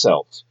defend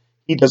herself.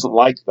 He doesn't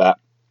like that.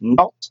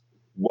 Not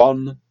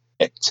one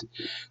bit.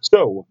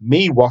 So,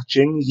 me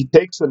watching, he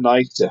takes the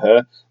knife to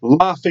her,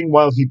 laughing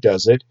while he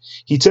does it.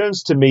 He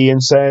turns to me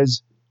and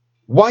says,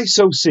 "Why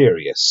so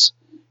serious?"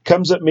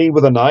 Comes at me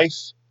with a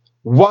knife.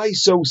 Why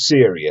so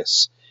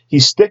serious? He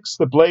sticks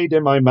the blade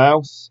in my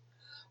mouth.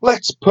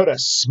 Let's put a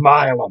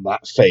smile on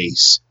that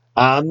face.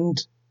 And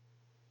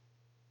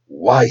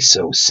why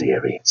so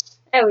serious?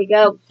 There we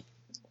go.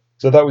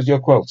 So that was your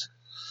quote.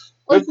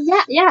 Well, Good.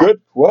 yeah.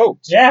 Good quote.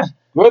 Yeah.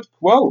 Good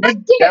quote.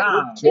 Thank you.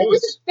 Yeah. It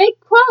was a big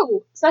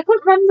quote, so I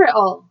couldn't remember it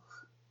all.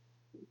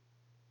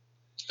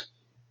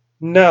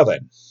 Now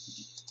then.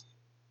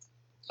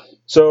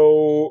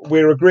 So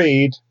we're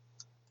agreed.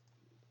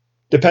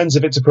 Depends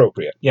if it's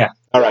appropriate. Yeah.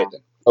 All right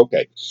then.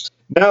 Okay.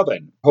 Now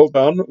then, hold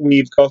on.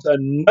 We've got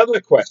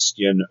another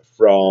question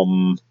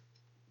from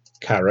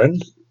Karen.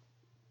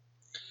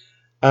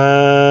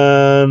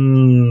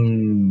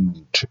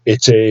 And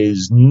it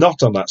is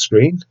not on that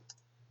screen.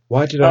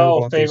 Why did I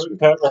overlap this? Favourite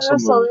Kurt Russell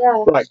movie.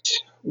 Yeah. Right.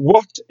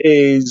 What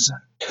is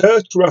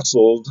Kurt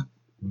Russell's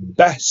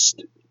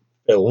best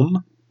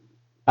film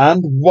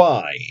and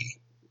why?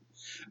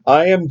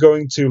 I am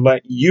going to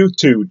let you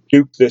two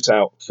duke this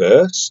out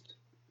first,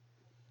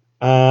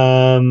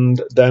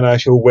 and then I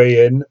shall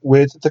weigh in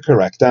with the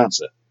correct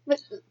answer.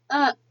 But,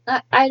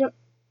 I don't.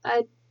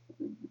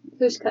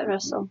 Who's Kurt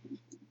Russell?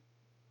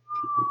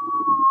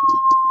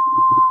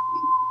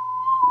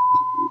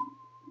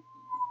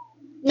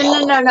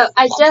 No.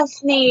 I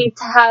just need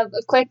to have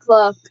a quick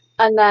look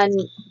and then.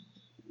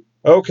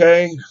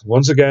 Okay,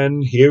 once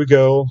again, here we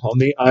go on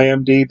the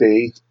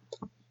IMDb.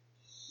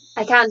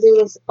 I can't do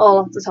this all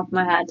off the top of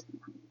my head.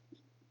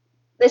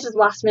 This was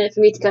last minute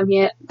for me to come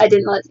here. I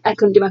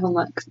couldn't do my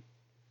homework.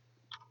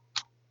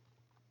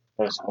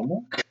 There's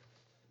homework?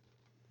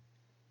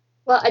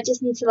 Well, I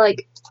just need to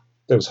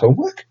There was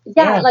homework?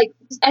 Yeah.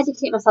 Just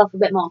educate myself a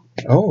bit more.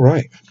 Oh,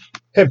 right.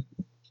 Him.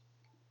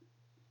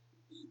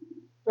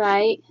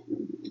 Right.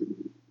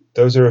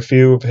 Those are a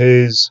few of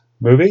his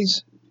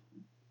movies.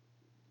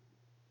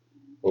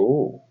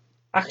 Oh.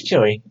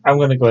 Actually, I'm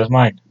going to go with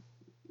mine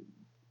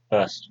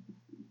first.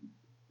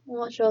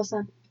 What's yours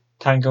then?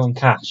 Tango and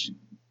Cash.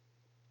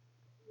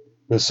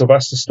 With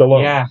Sylvester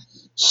Stallone. Yeah.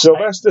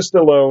 Sylvester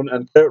Stallone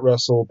and Kurt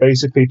Russell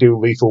basically do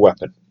Lethal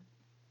Weapon.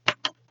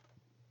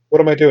 What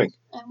am I doing?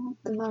 I want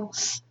the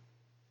mouse.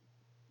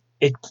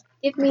 It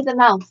Give me the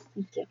mouse.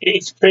 Thank you.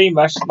 It's pretty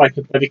much like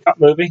a buddy cop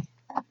movie.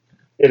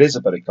 It is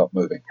a buddy cop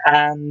movie.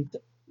 And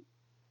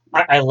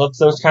I love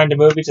those kind of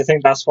movies. I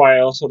think that's why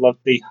I also love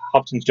the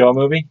Hobbs and Shaw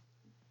movie.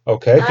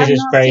 Okay. Because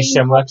it's very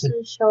similar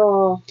to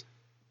Shaw.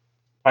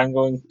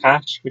 Tango and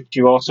Cash, which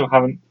you also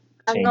haven't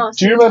seen.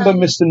 Do you remember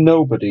Mr.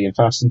 Nobody in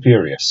Fast and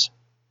Furious?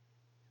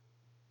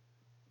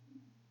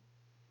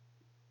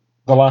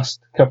 The last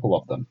couple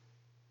of them.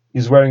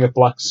 He's wearing a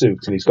black suit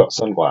and he's got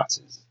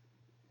sunglasses.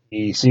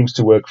 He seems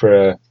to work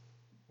for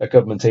a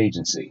government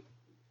agency.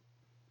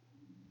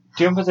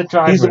 Do you remember the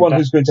driver? He's the one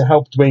who's going to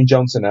help Dwayne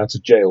Johnson out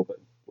of jail. But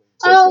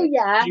Oh,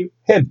 yeah.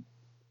 Him.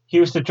 He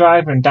was the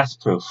driver in Death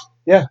Proof.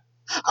 Yeah.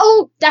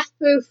 Oh, Death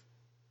Proof.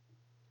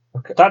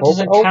 Okay. That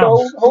doesn't count.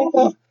 Hold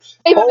on.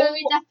 Favorite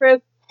movie, Death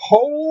Proof.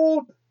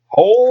 Hold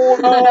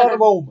on a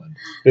moment.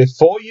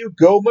 Before you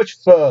go much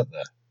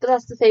further. But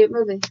that's the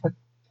favourite movie.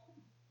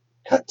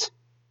 Cut.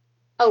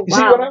 Oh, You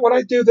see, when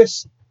I do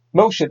this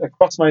motion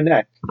across my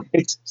neck,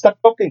 it's stop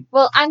talking.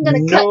 Well, I'm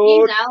going to cut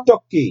you now.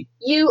 Ducky.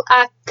 You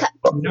are cut.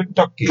 No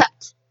ducky.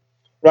 Cut.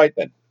 Right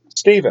then.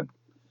 Stephen.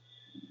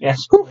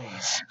 Yes,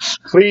 please.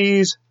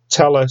 Please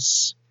tell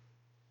us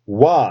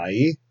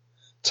why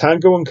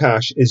Tango and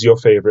Cash is your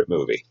favourite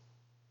movie.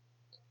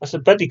 It's a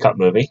buddy cop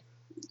movie.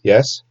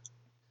 Yes.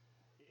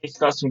 It's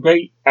got some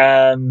great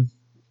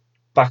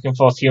back and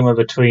forth humour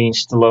between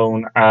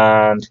Stallone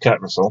and Kurt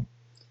Russell.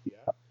 Yeah.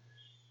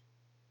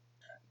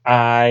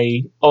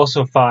 I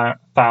also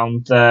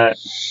found that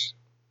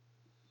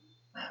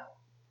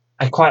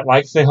I quite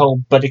liked the whole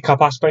buddy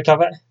cop aspect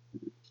of it.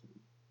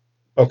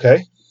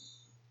 Okay.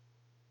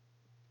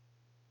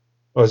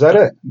 Oh, is that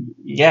it?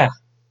 Yeah.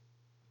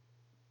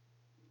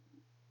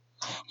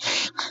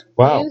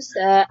 Wow. You,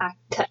 sir, are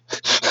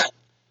cut.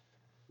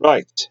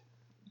 Right.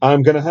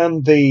 I'm going to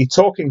hand the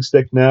talking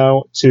stick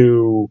now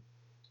to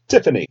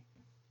Tiffany.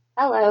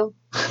 Hello.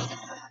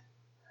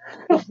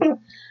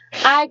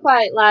 I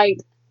quite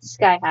liked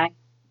Sky High.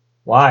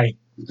 Why?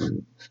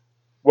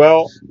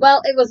 Well,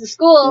 it was a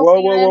school.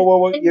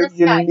 whoa. In You the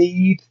sky.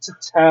 need to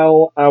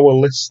tell our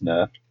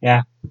listener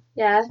Yeah.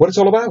 what it's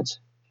all about.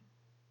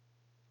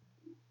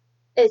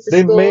 It's a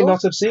They school. may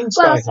not have seen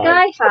Sky High.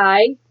 Sky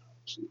High.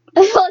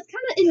 Well, it's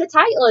kind of in the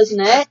title, isn't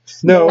it?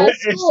 No, A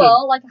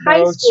school, like a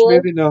high it's school,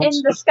 really not. in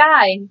the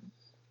sky.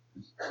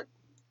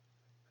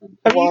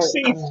 Have you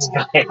seen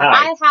Sky High?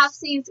 I have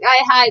seen Sky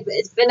High, but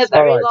it's been a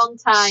very long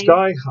time.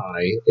 Sky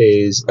High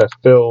is a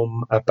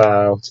film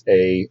about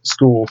a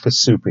school for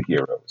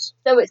superheroes.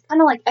 So it's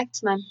kind of like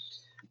X-Men.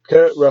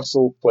 Kurt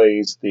Russell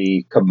plays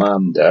the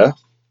commander.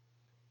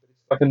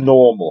 It's like a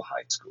normal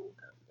high school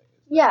kind of thing.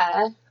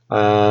 Yeah.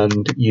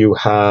 And you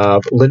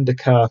have Linda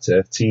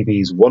Carter,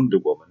 TV's Wonder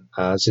Woman,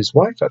 as his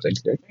wife, I think.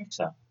 I think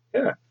so.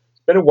 Yeah.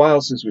 It's been a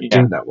while since we've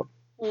seen that one.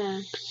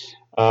 Yeah.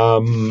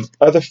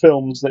 Other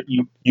films that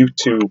you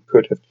two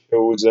could have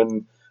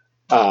chosen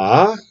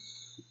are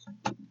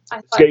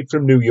Escape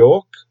from New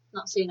York,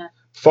 Not seen it.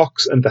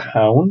 Fox and the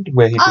Hound,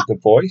 where he did the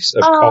voice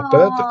of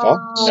Copper, the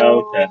fox.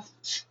 No,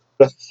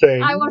 The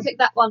Thing. I want to pick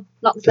that one,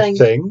 not the The thing.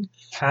 Thing.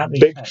 can't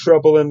Big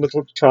Trouble in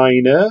Little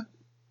China.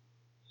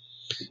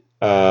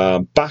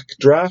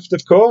 Backdraft,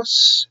 of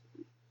course.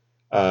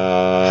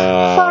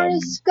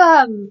 Forrest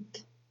Gump.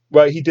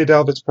 Well, he did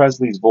Elvis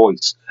Presley's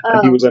voice,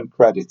 and he was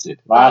uncredited.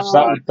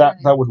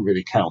 That wouldn't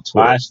really count.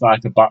 Life's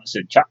like a box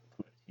of chocolates.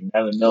 You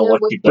never know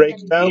what you get.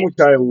 Breakdown, which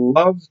I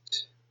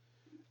loved.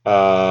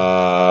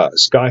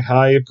 Sky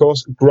High, of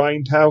course.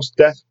 Grindhouse,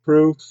 Death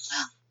Proof.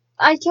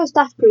 I chose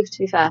Death Proof, to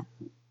be fair.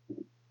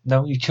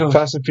 No, you chose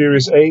Fast and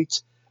Furious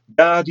 8.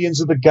 Guardians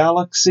of the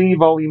Galaxy,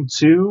 Volume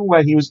 2,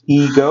 where he was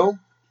Ego.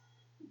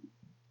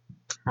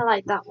 I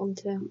like that one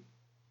too.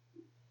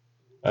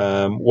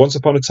 Once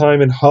Upon a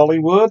Time in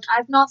Hollywood.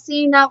 I've not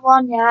seen that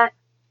one yet.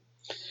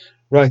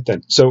 Right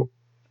then. So,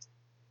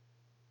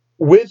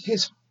 with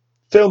his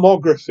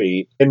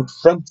filmography in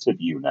front of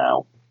you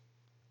now.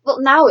 Well,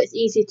 now it's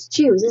easy to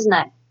choose, isn't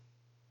it?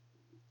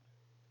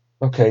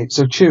 Okay,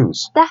 so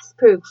choose. Death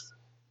Proof.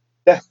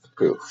 Death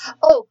Proof.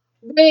 Oh,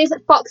 with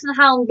Fox and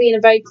the Hound being a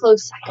very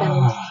close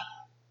second.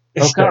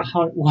 It's Okay. not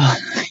how it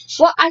works.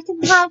 Well, I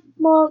can have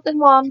more than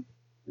one.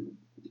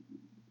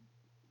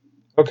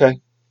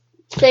 Okay.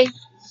 See?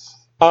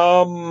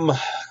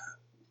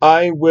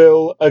 I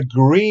will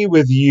agree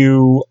with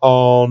you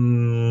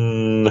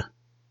on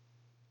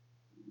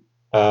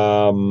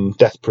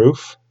Death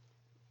Proof.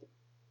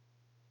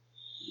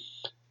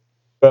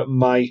 But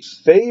my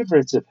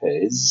favourite of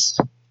his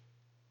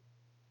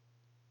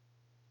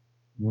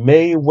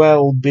may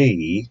well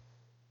be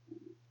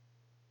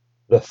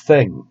The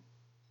Thing.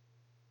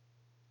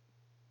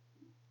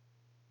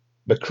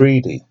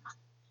 McCready.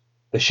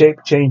 The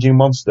shape-changing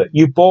monster.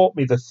 You bought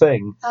me The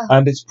Thing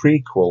and its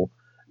prequel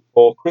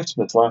for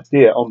Christmas last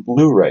year on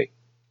Blu-ray.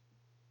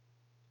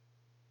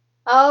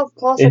 Oh, of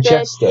course In I did.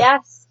 Chester.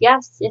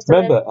 Yes.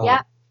 Remember? I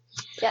did.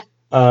 Yeah.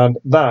 And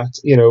that,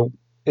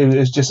 it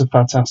is just a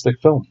fantastic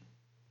film.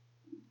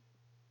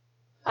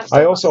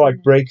 I also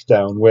like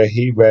Breakdown, where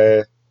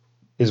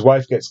his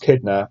wife gets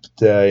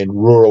kidnapped in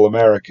rural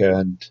America,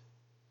 and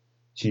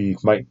she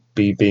might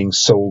be being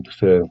sold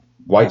for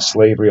white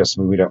slavery or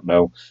something, we don't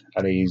know.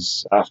 And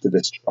he's after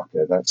this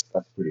trucker. That's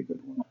a pretty good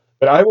one.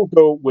 But I will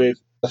go with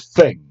The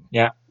Thing.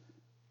 Yeah.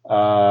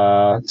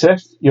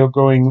 Tiff, you're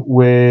going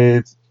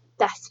with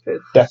Death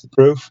Proof. Death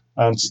Proof,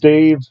 and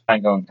Steve,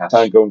 Tango and Cash.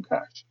 Tango and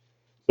Cash.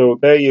 So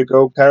there you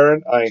go,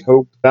 Karen. I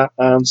hope that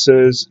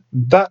answers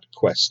that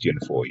question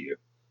for you.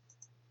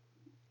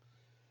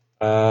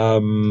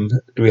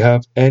 Do we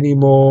have any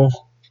more?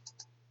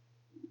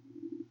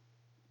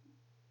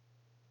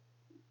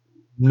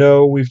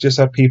 No, we've just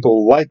had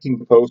people liking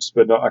the posts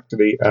but not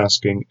actually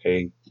asking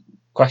a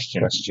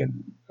Question.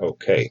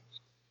 Okay.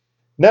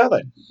 Now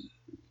then,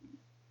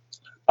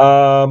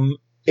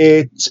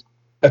 it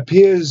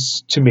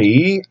appears to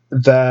me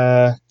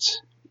that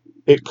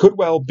it could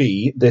well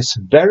be this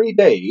very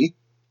day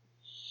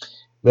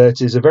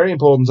that is a very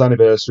important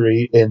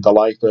anniversary in the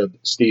life of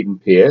Stephen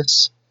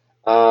Pierce,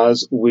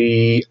 as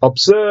we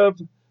observe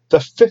the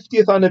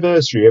 50th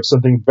anniversary of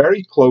something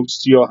very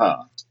close to your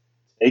heart.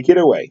 Take it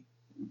away.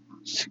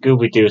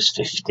 Scooby-Doo's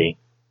 50.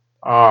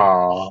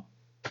 Oh.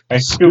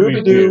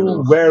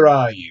 Scooby-Doo, where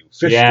are you?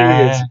 50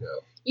 years ago.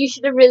 You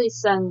should have really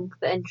sung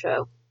the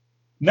intro.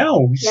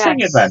 No, sing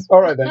it Yes. then.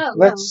 All right then, No.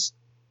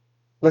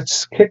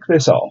 let's kick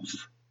this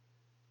off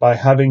by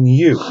having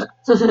you,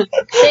 Sing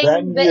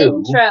Then the you.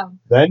 intro.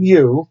 then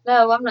you,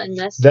 No, I'm not in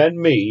this. then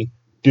me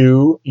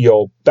do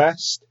your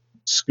best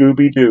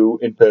Scooby-Doo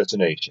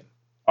impersonation.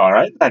 All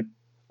right then.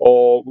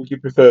 Or would you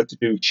prefer to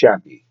do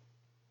Shaggy?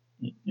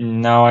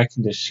 No, I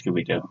can do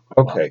Scooby-Doo.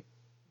 Okay,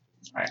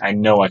 I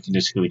know I can do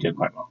Scooby-Doo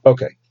quite well.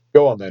 okay,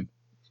 go on then.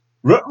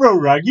 Ruh-roh,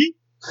 Raggy.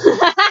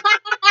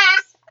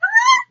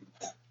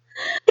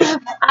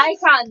 I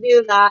can't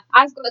do that.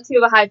 I've got too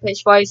of a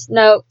high-pitched voice.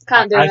 No,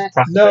 can't do it.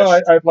 No,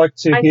 I'd like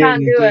to I hear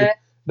can't you do it.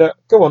 No,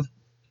 go on.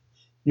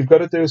 You've got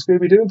to do a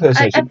Scooby-Doo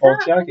impersonation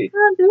or Shaggy. I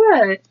can't do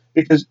it.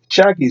 Because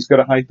Shaggy's got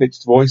a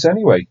high-pitched voice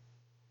anyway.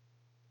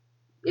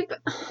 Yeah, but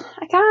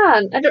I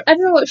can't. I don't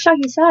know what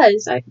Shaggy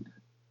says.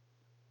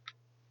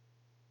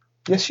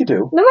 Yes, you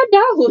do. No, I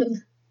don't.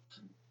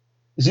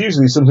 It's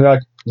usually something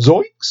like,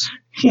 Zoinks!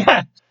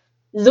 Yeah.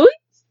 Zoink.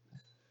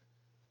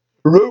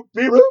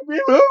 Roopy, roopy,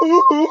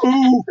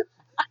 roo!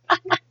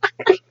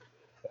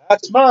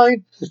 That's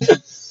mine.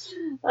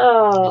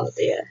 Oh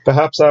dear.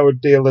 Perhaps our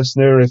dear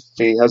listener, if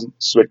he hasn't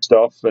switched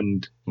off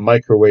and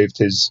microwaved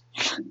his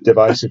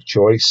device of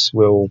choice,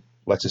 will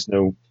let us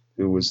know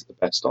who was the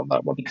best on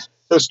that one.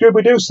 So,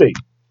 Scooby-Doo, Steve,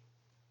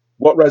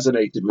 what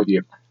resonated with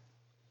you?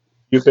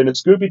 You've been a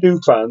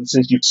Scooby-Doo fan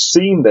since you've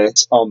seen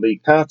this on the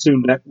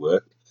Cartoon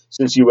Network,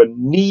 since you were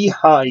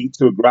knee-high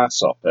to a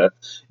grasshopper.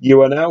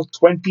 You are now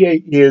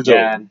 28 years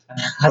old,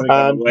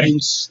 and you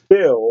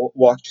still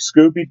watch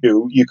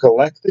Scooby-Doo. You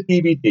collect the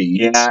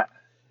DVDs. Yeah.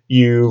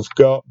 You've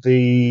got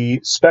the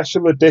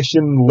special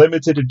edition,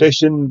 limited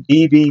edition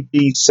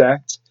DVD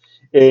set.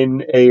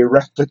 in a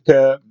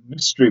replica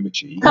mystery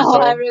machine. Oh,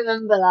 So- I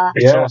remember that.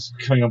 It's Yeah. also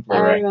coming on I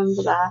Blu-ray,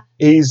 remember that.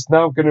 He's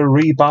now going to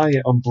rebuy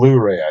it on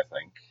Blu-ray, I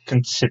think.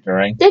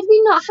 considering. Did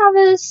we not have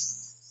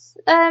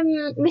a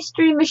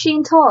mystery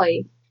machine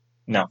toy?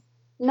 No.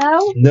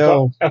 No?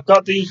 No. I've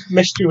got the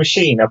Mystery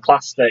Machine, a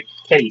plastic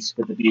case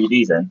with the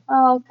DVDs in.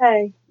 Oh,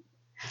 okay.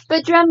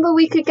 But do you remember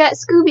we could get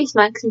Scooby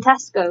Snacks in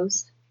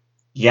Tesco's?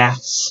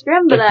 Yes. Do you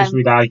remember Because them?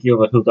 we'd argue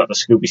over who got the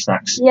Scooby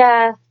Snacks.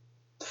 Yeah.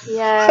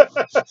 Yeah.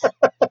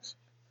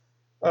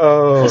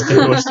 Oh.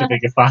 Who was the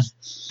bigger fan?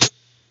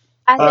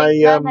 I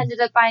think I, Mum ended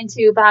up buying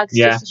 2 bags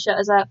Yeah. just to shut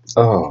us up.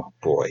 Oh,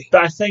 boy.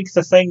 But I think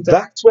the thing that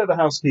That's where the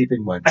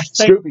housekeeping went. I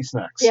think- Scooby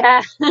Snacks.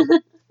 Yeah.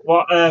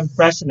 what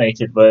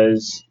resonated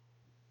was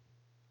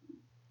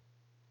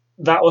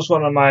that was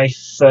one of my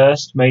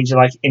first major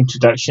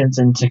introductions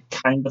into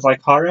kind of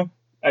horror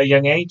at a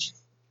young age.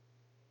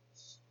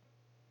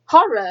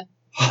 Horror.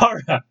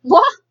 Horror.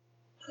 What?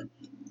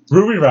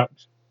 Ruby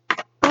Wrapped.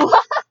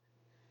 What?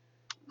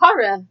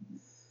 Horror.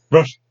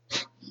 Rush.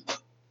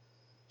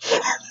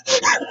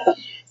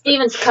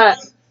 Stephen's cut.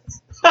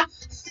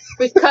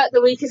 We've cut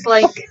the weakest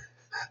link.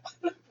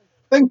 I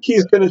think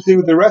he's going to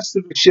do the rest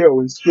of the show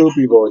in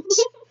Scooby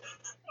voice.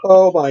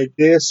 Oh, my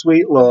dear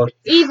sweet Lord.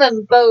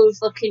 Even Bo's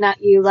looking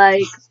at you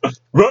like,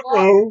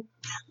 Ruh-roh. what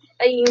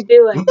are you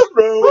doing?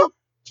 Ruh-roh.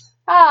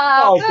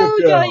 Ah, Oh, Bo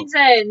good girl. joins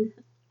in.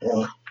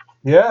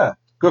 Yeah,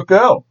 good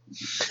girl.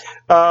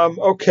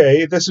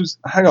 Okay, this was...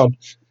 Hang on.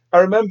 I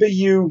remember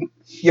your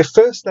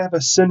first ever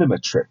cinema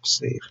trip,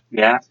 Steve.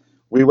 Yeah.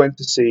 We went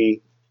to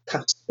see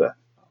Casper.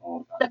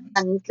 The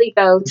friendly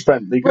ghost.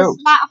 Friendly Was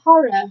Ghost. that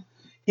horror?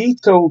 He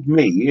told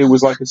me it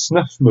was like a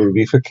snuff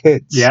movie for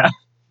kids. Yeah.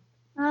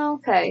 Oh,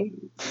 okay.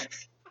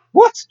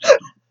 What?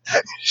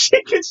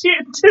 She can see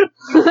it too.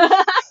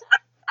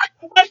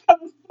 I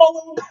can't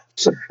follow.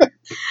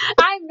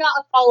 I'm not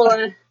a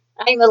follower.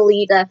 I'm a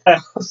leader.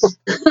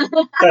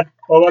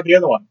 What about the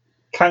other one?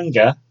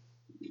 Kanga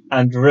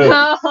and Roo.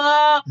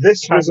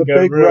 This was a big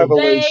Kangaroo.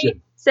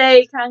 revelation.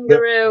 Say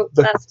kangaroo.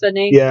 That's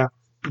funny. Yeah,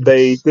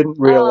 they didn't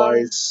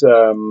realise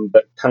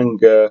that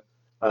Kanga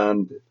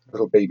and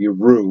little baby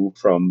Roo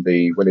from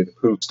the Winnie the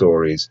Pooh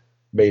stories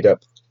made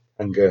up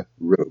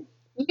Kangaroo.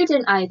 You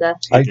didn't either.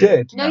 I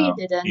did. No, you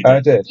didn't. you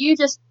I did. You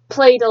just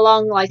played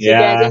along like you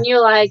Yeah. did, and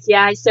you're like,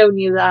 yeah, I so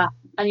knew that.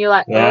 And you're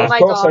like, Yeah. oh my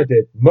Of course god. I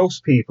did.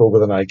 Most people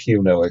with an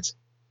IQ know it.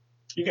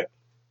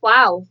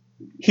 Wow.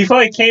 He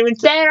probably came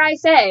into. Dare I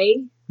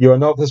say? You are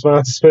not the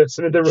smartest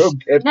person in the room,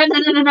 kid.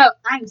 No.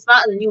 I'm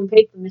smarter than you on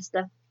paper,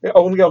 mister.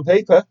 Only on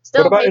paper.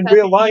 Still what about in paper.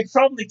 real He life?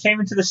 probably came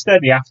into the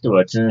study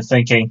afterwards and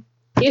thinking,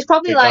 He was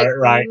probably You got like, it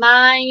right.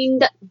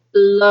 mind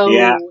blown.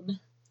 Yeah.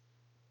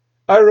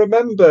 I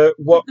remember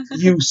what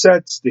you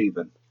said,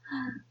 Stephen.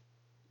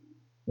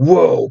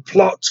 Whoa,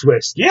 plot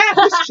twist. yeah,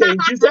 This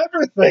changes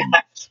everything.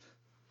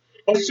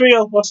 what's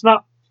real, what's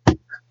not?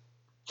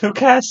 Who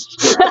cares?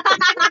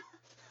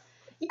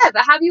 Yeah,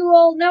 but have you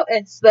all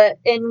noticed that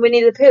in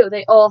Winnie the Pooh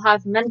they all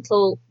have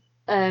mental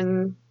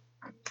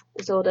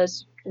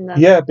disorders in them?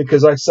 Yeah,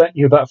 because I sent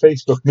you that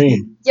Facebook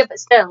meme. Yeah, but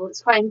still,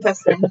 it's quite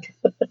interesting.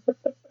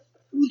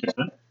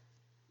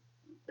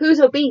 Pooh's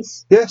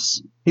obese.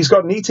 Yes, he's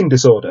got an eating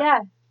disorder. Yeah.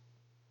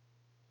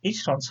 He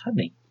just wants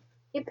honey.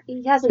 Yep,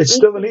 he has It's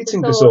still an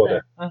eating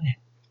disorder. Oh, yeah.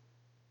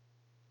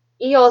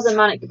 Eeyore's a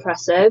manic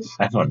depressive.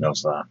 Everyone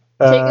knows that.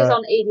 Tigger's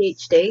on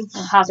ADHD,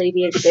 or has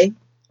ADHD.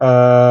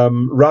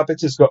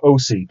 Rabbit has got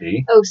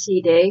OCD.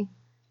 OCD.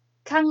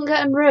 Kanga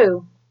and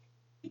Roo.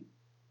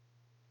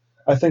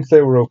 I think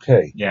they were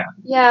okay. Yeah,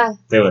 Yeah.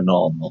 they were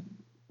normal.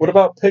 What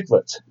about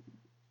Piglet?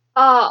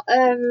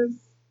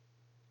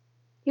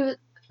 He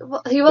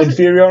wasn't.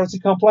 Inferiority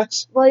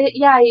complex? Well,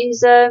 yeah,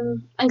 he's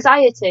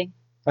anxiety.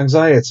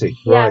 Anxiety.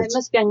 Yeah, Right. it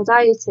must be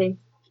anxiety.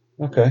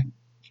 Okay.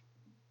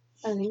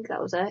 I think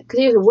that was it. Because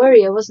he was a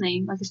worrier, wasn't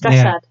he? Like a stress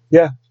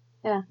Yeah.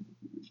 head.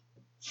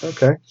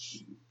 Okay.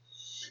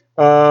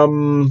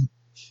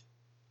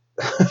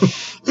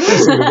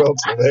 Losing the will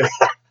today.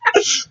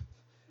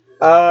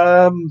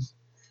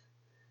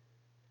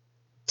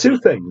 Two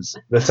things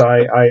that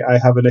I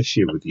have an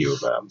issue with you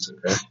about.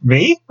 Okay?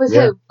 Me? With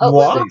Yeah. who? Oh,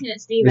 What? we're looking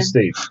at Stephen. With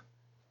Steve.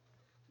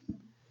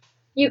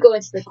 You go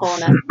into the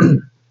corner.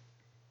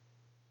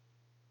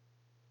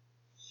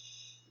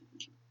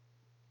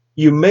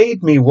 You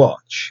made me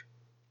watch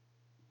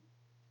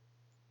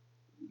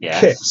Yes.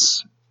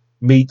 Kiss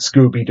meet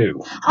Scooby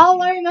Doo. Oh,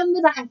 I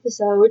remember that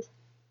episode.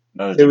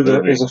 No, It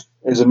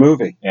was a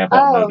movie, Yeah,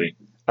 about Oh. a movie.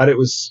 and it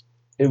was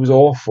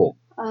awful.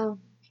 Oh.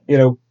 You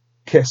know,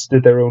 Kiss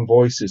did their own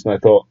voices, and I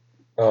thought,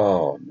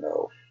 oh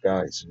no,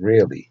 guys,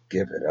 really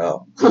give it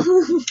up.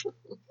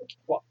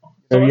 What?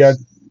 So you had,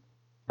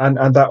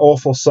 and that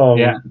awful song,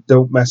 Yeah.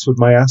 "Don't Mess with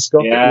My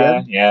Ascot," at the Yeah,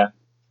 end, yeah,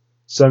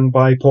 sung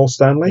by Paul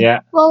Stanley. yeah.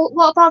 Well,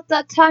 what about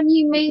that time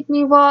you made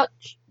me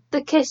watch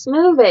the Kiss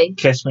movie?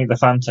 Kiss Me the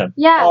Phantom.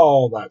 Yeah.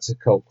 Oh, that's a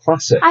cult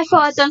classic. I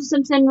thought I'd done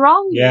something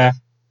wrong. Yeah,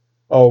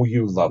 Oh,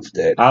 you loved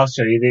it. I'll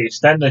show you the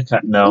extended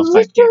cut. No,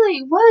 thank you.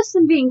 Literally worse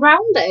than being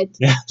grounded.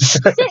 Yeah.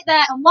 Sit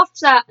there and watch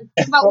that and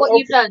think about what Oh,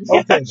 you've done.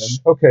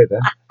 Okay then.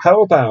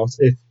 How about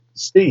if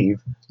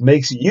Steve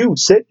makes you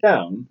sit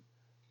down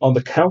on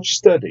the couch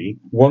study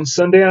one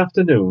Sunday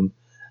afternoon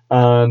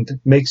and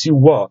makes you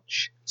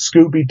watch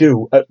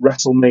Scooby-Doo at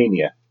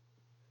WrestleMania.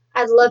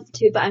 I'd love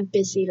to, but I'm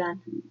busy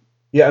then.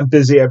 Yeah, I'm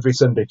busy every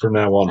Sunday from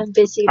now on. I'm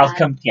busy I'll then.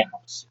 come to your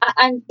house.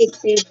 I'm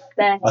busy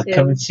there too. I'll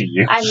come and see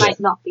you. I might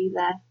not be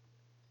there.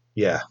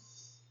 Yeah.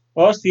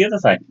 What's the other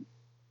thing?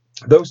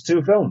 Those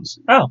two films.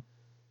 Oh.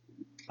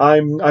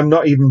 I'm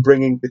not even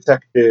bringing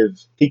Detective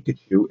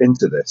Pikachu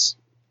into this.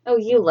 Oh,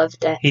 you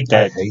loved it. He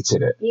I did.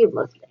 hated it. You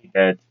loved it. He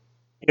did.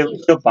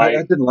 He'll buy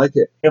I it. didn't like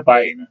it. He'll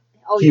buy it.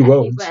 Oh, He yeah,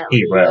 won't.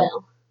 He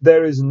will.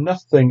 There is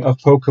nothing of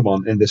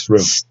Pokemon in this room.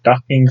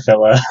 Stocking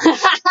filler.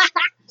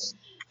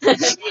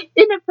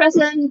 Dinner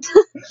present.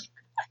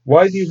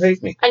 Why do you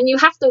hate me? And you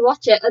have to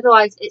watch it,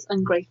 otherwise it's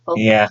ungrateful.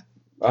 Yeah.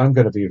 I'm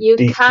going to be You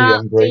deeply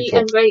can't ungrateful. be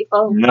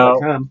ungrateful. No. I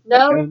can. No,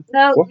 I can.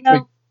 no, Watch no. me.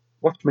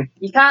 Watch me.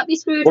 You can't be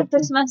screwed Watch at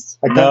Christmas.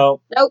 I can.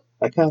 No. Nope.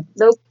 I can.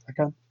 Nope. I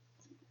can.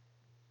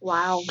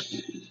 Wow.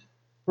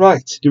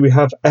 Right. Do we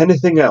have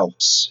anything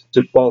else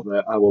to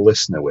bother our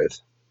listener with?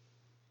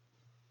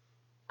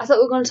 I thought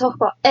we were going to talk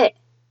about it.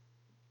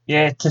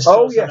 Yeah, to Oh,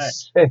 source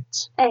yes.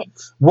 It. It.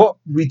 What?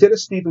 We did a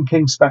Stephen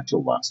King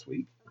special last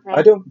week.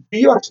 Okay. Do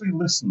you actually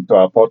listen to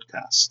our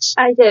podcasts?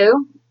 I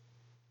do.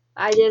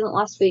 I didn't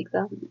last week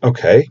though.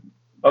 Okay.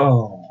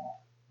 Oh,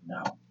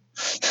 no.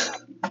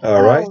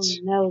 All right. Oh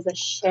no, the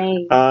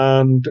shame.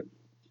 And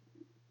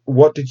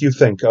what did you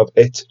think of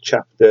It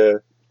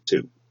Chapter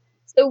 2?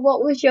 So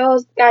what was your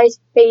guys'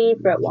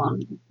 favourite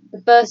one?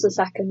 The first or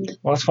second?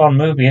 Well, it's one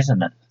movie,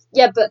 isn't it?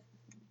 Yeah, but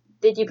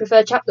did you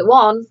prefer chapter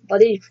 1 or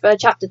did you prefer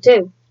chapter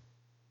 2?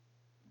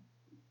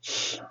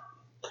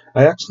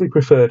 I actually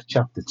preferred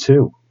Chapter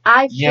 2.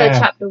 I prefer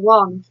chapter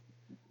 1.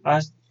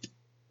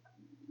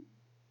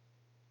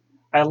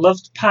 I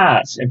loved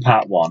parts in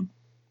part 1,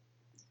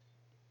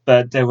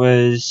 but there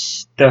were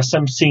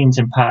some scenes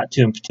in part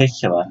 2 in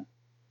particular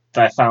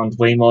that I found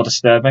way more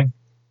disturbing.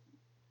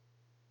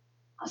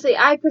 See,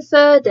 I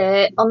preferred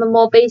it on the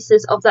more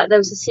basis of that there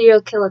was a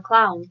serial killer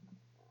clown.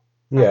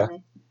 Yeah.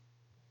 Finally.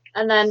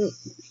 And then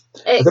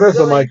I don't know if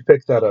the mic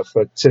picked that up,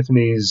 but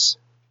Tiffany's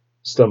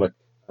stomach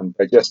and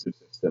digestive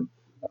system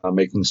are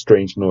making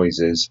strange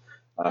noises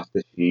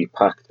after she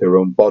packed her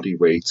own body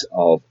weight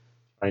of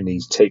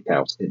Chinese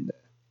takeout in there.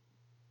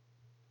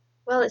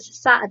 Well, it's a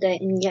Saturday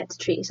and you get to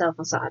treat yourself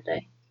on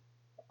Saturday.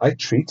 I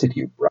treated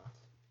you, bruh.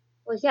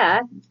 Well,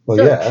 yeah. Well,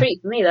 Still yeah. a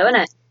treat for me, though,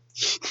 isn't it?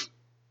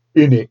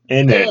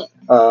 In it.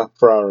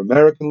 For our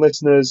American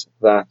listeners,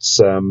 that's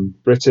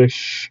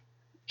British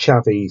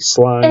chavvy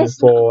slang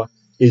for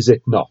is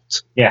it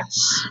not?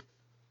 Yes.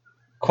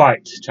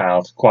 Quite,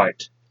 child,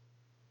 quite.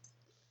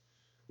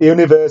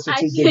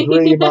 University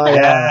degree, my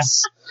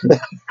ass.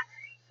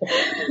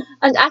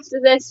 And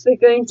after this, we're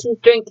going to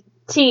drink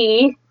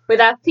tea with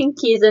our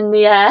pinkies in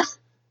the air.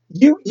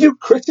 You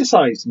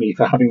criticised me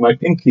for having my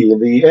pinky in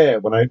the air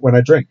when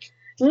I drink.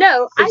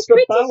 No, It's I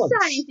the criticise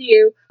balance.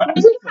 you when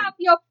you have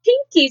your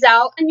pinkies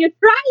out and you're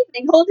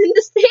driving, holding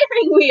the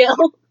steering wheel.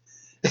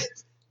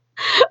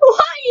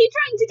 What are you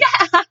trying to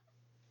get at?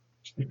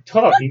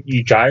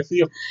 You drive for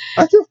you.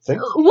 I don't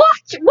think.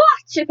 Watch,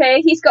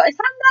 okay? He's got his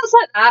handouts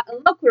like that,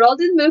 and look, we're all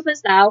doing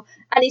movements now,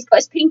 and he's got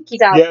his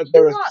pinkies out. Yeah,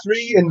 there are Watch.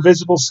 3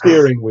 invisible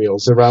steering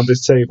wheels around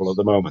this table at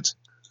the moment.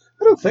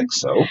 I don't think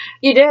so.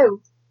 You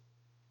do.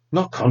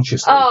 Not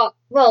consciously. Oh,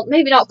 well,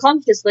 maybe not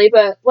consciously,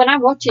 but when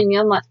I'm watching you,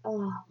 I'm like,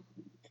 oh,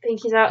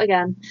 pinky's out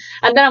again.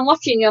 And then I'm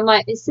watching you, I'm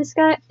like, is this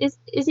guy, is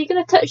he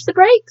going to touch the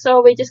brakes, or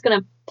are we just going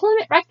to plumb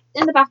it right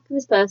in the back of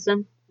this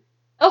person?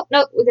 Oh,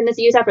 no, we're going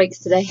to use our brakes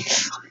today.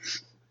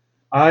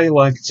 I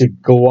like to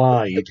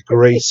glide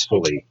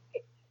gracefully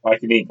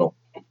Like an eagle.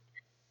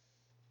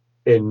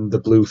 in the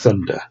Blue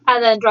Thunder.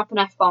 And then drop an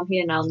F-bomb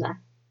here and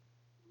there.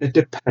 It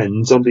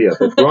depends on the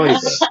other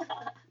driver.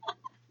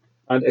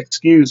 And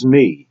excuse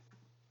me,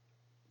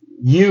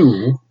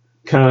 you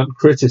can't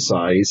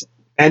criticise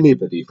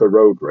anybody for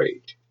road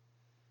rage.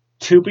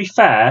 To be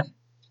fair,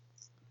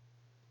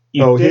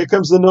 here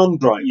comes the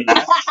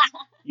non-driver.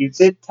 You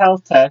did tell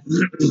Tess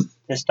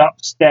to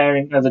stop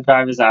staring other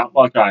drivers out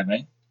while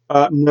driving.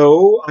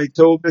 No, I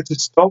told her to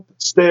stop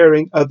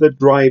staring other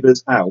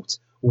drivers out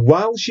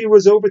while she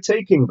was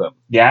overtaking them.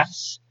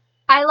 Yes.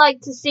 I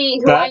like to see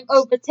who I'm To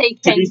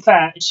overtaking. be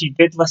fair, she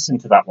did listen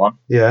to that one.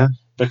 Yeah.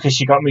 Because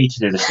she got me to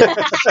do this. I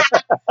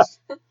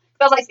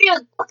was like,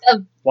 Steven, look at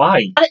him. Why?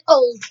 And it's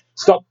old.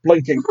 Stop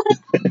blinking.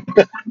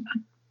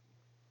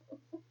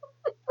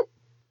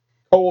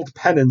 Cold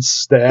penance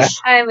stare.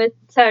 I am a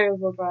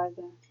terrible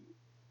driver.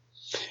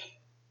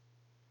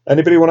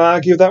 Anybody want to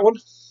argue that one?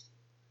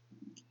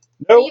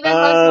 No, Steven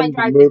loves my and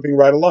driving. moving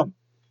right along.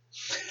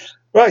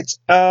 Right,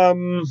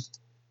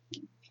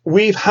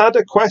 we've had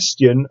a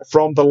question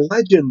from the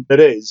legend that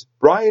is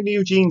Brian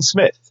Eugene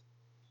Smith.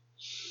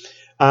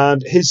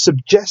 And his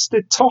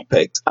suggested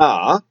topics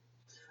are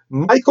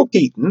Michael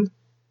Keaton,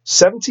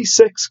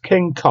 76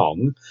 King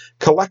Kong,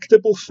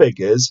 collectible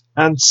figures,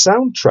 and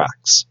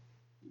soundtracks.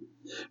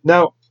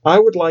 Now, I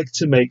would like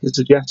to make a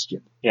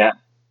suggestion. Yeah.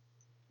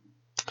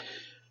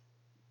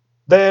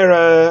 There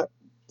are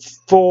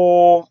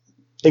for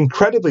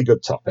incredibly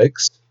good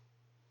topics.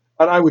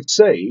 And I would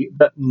say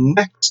that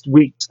next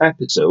week's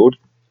episode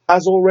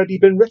has already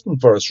been written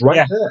for us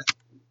right there.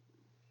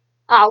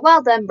 Oh,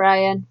 well done,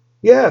 Brian.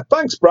 Yeah,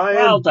 thanks, Brian.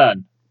 Well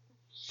done.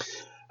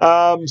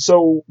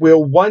 So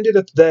we'll wind it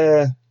up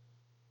there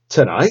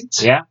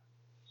tonight. Yeah.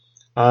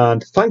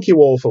 And thank you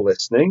all for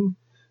listening.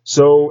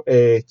 So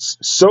it's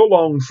so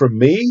long from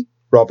me,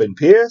 Robin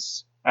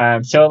Pierce.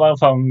 So long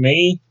from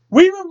me.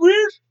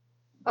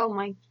 Oh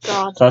my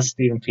god. That's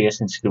Stephen Pierce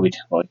and Scooby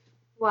Doo.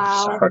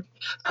 Wow. Sorry.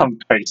 I'm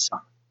very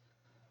sorry.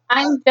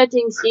 I'm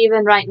judging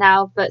Stephen right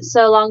now, but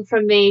so long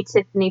from me,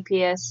 Tiffany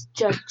Pierce,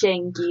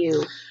 judging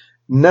you.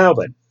 Now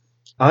then,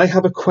 I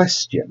have a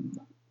question.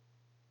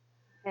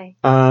 Okay.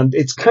 And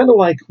it's kind of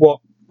like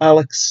what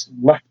Alex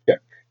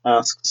Lapchuk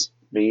asks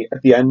me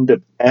at the end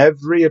of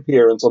every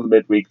appearance on the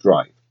midweek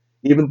drive,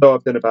 even though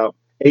I've done about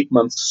 8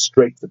 months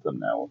straight with them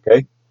now,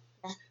 okay?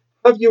 Yeah.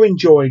 Have you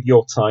enjoyed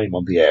your time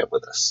on the air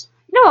with us?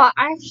 You know what?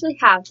 I actually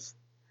have.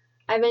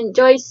 I've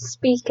enjoyed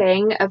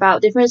speaking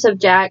about different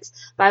subjects,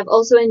 but I've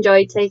also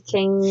enjoyed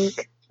taking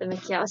the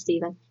mickey out of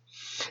Stephen.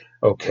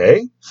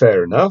 Okay,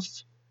 fair enough.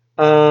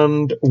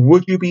 And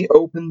would you be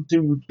open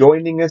to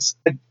joining us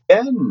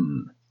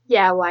again?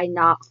 Yeah, why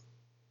not?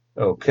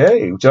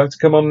 Okay, would you like to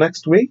come on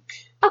next week?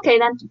 Okay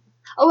then.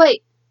 Oh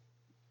wait.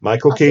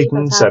 Michael I'll see if I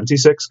Keaton, can.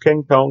 76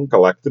 King Kong,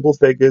 collectible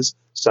figures,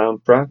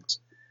 soundtracks,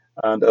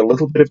 and a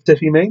little bit of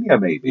Tiffy Mania,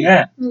 maybe.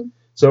 Yeah.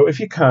 So if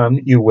you can,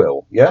 you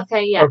will, yeah?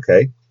 Okay, yeah.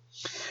 Okay.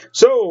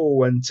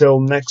 So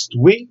until next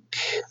week,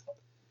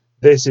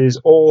 this is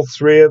all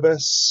three of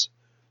us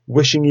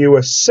wishing you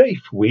a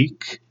safe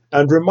week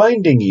and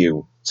reminding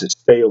you to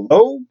stay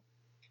low,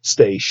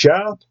 stay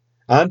sharp,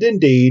 and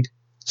indeed,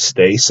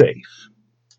 stay safe.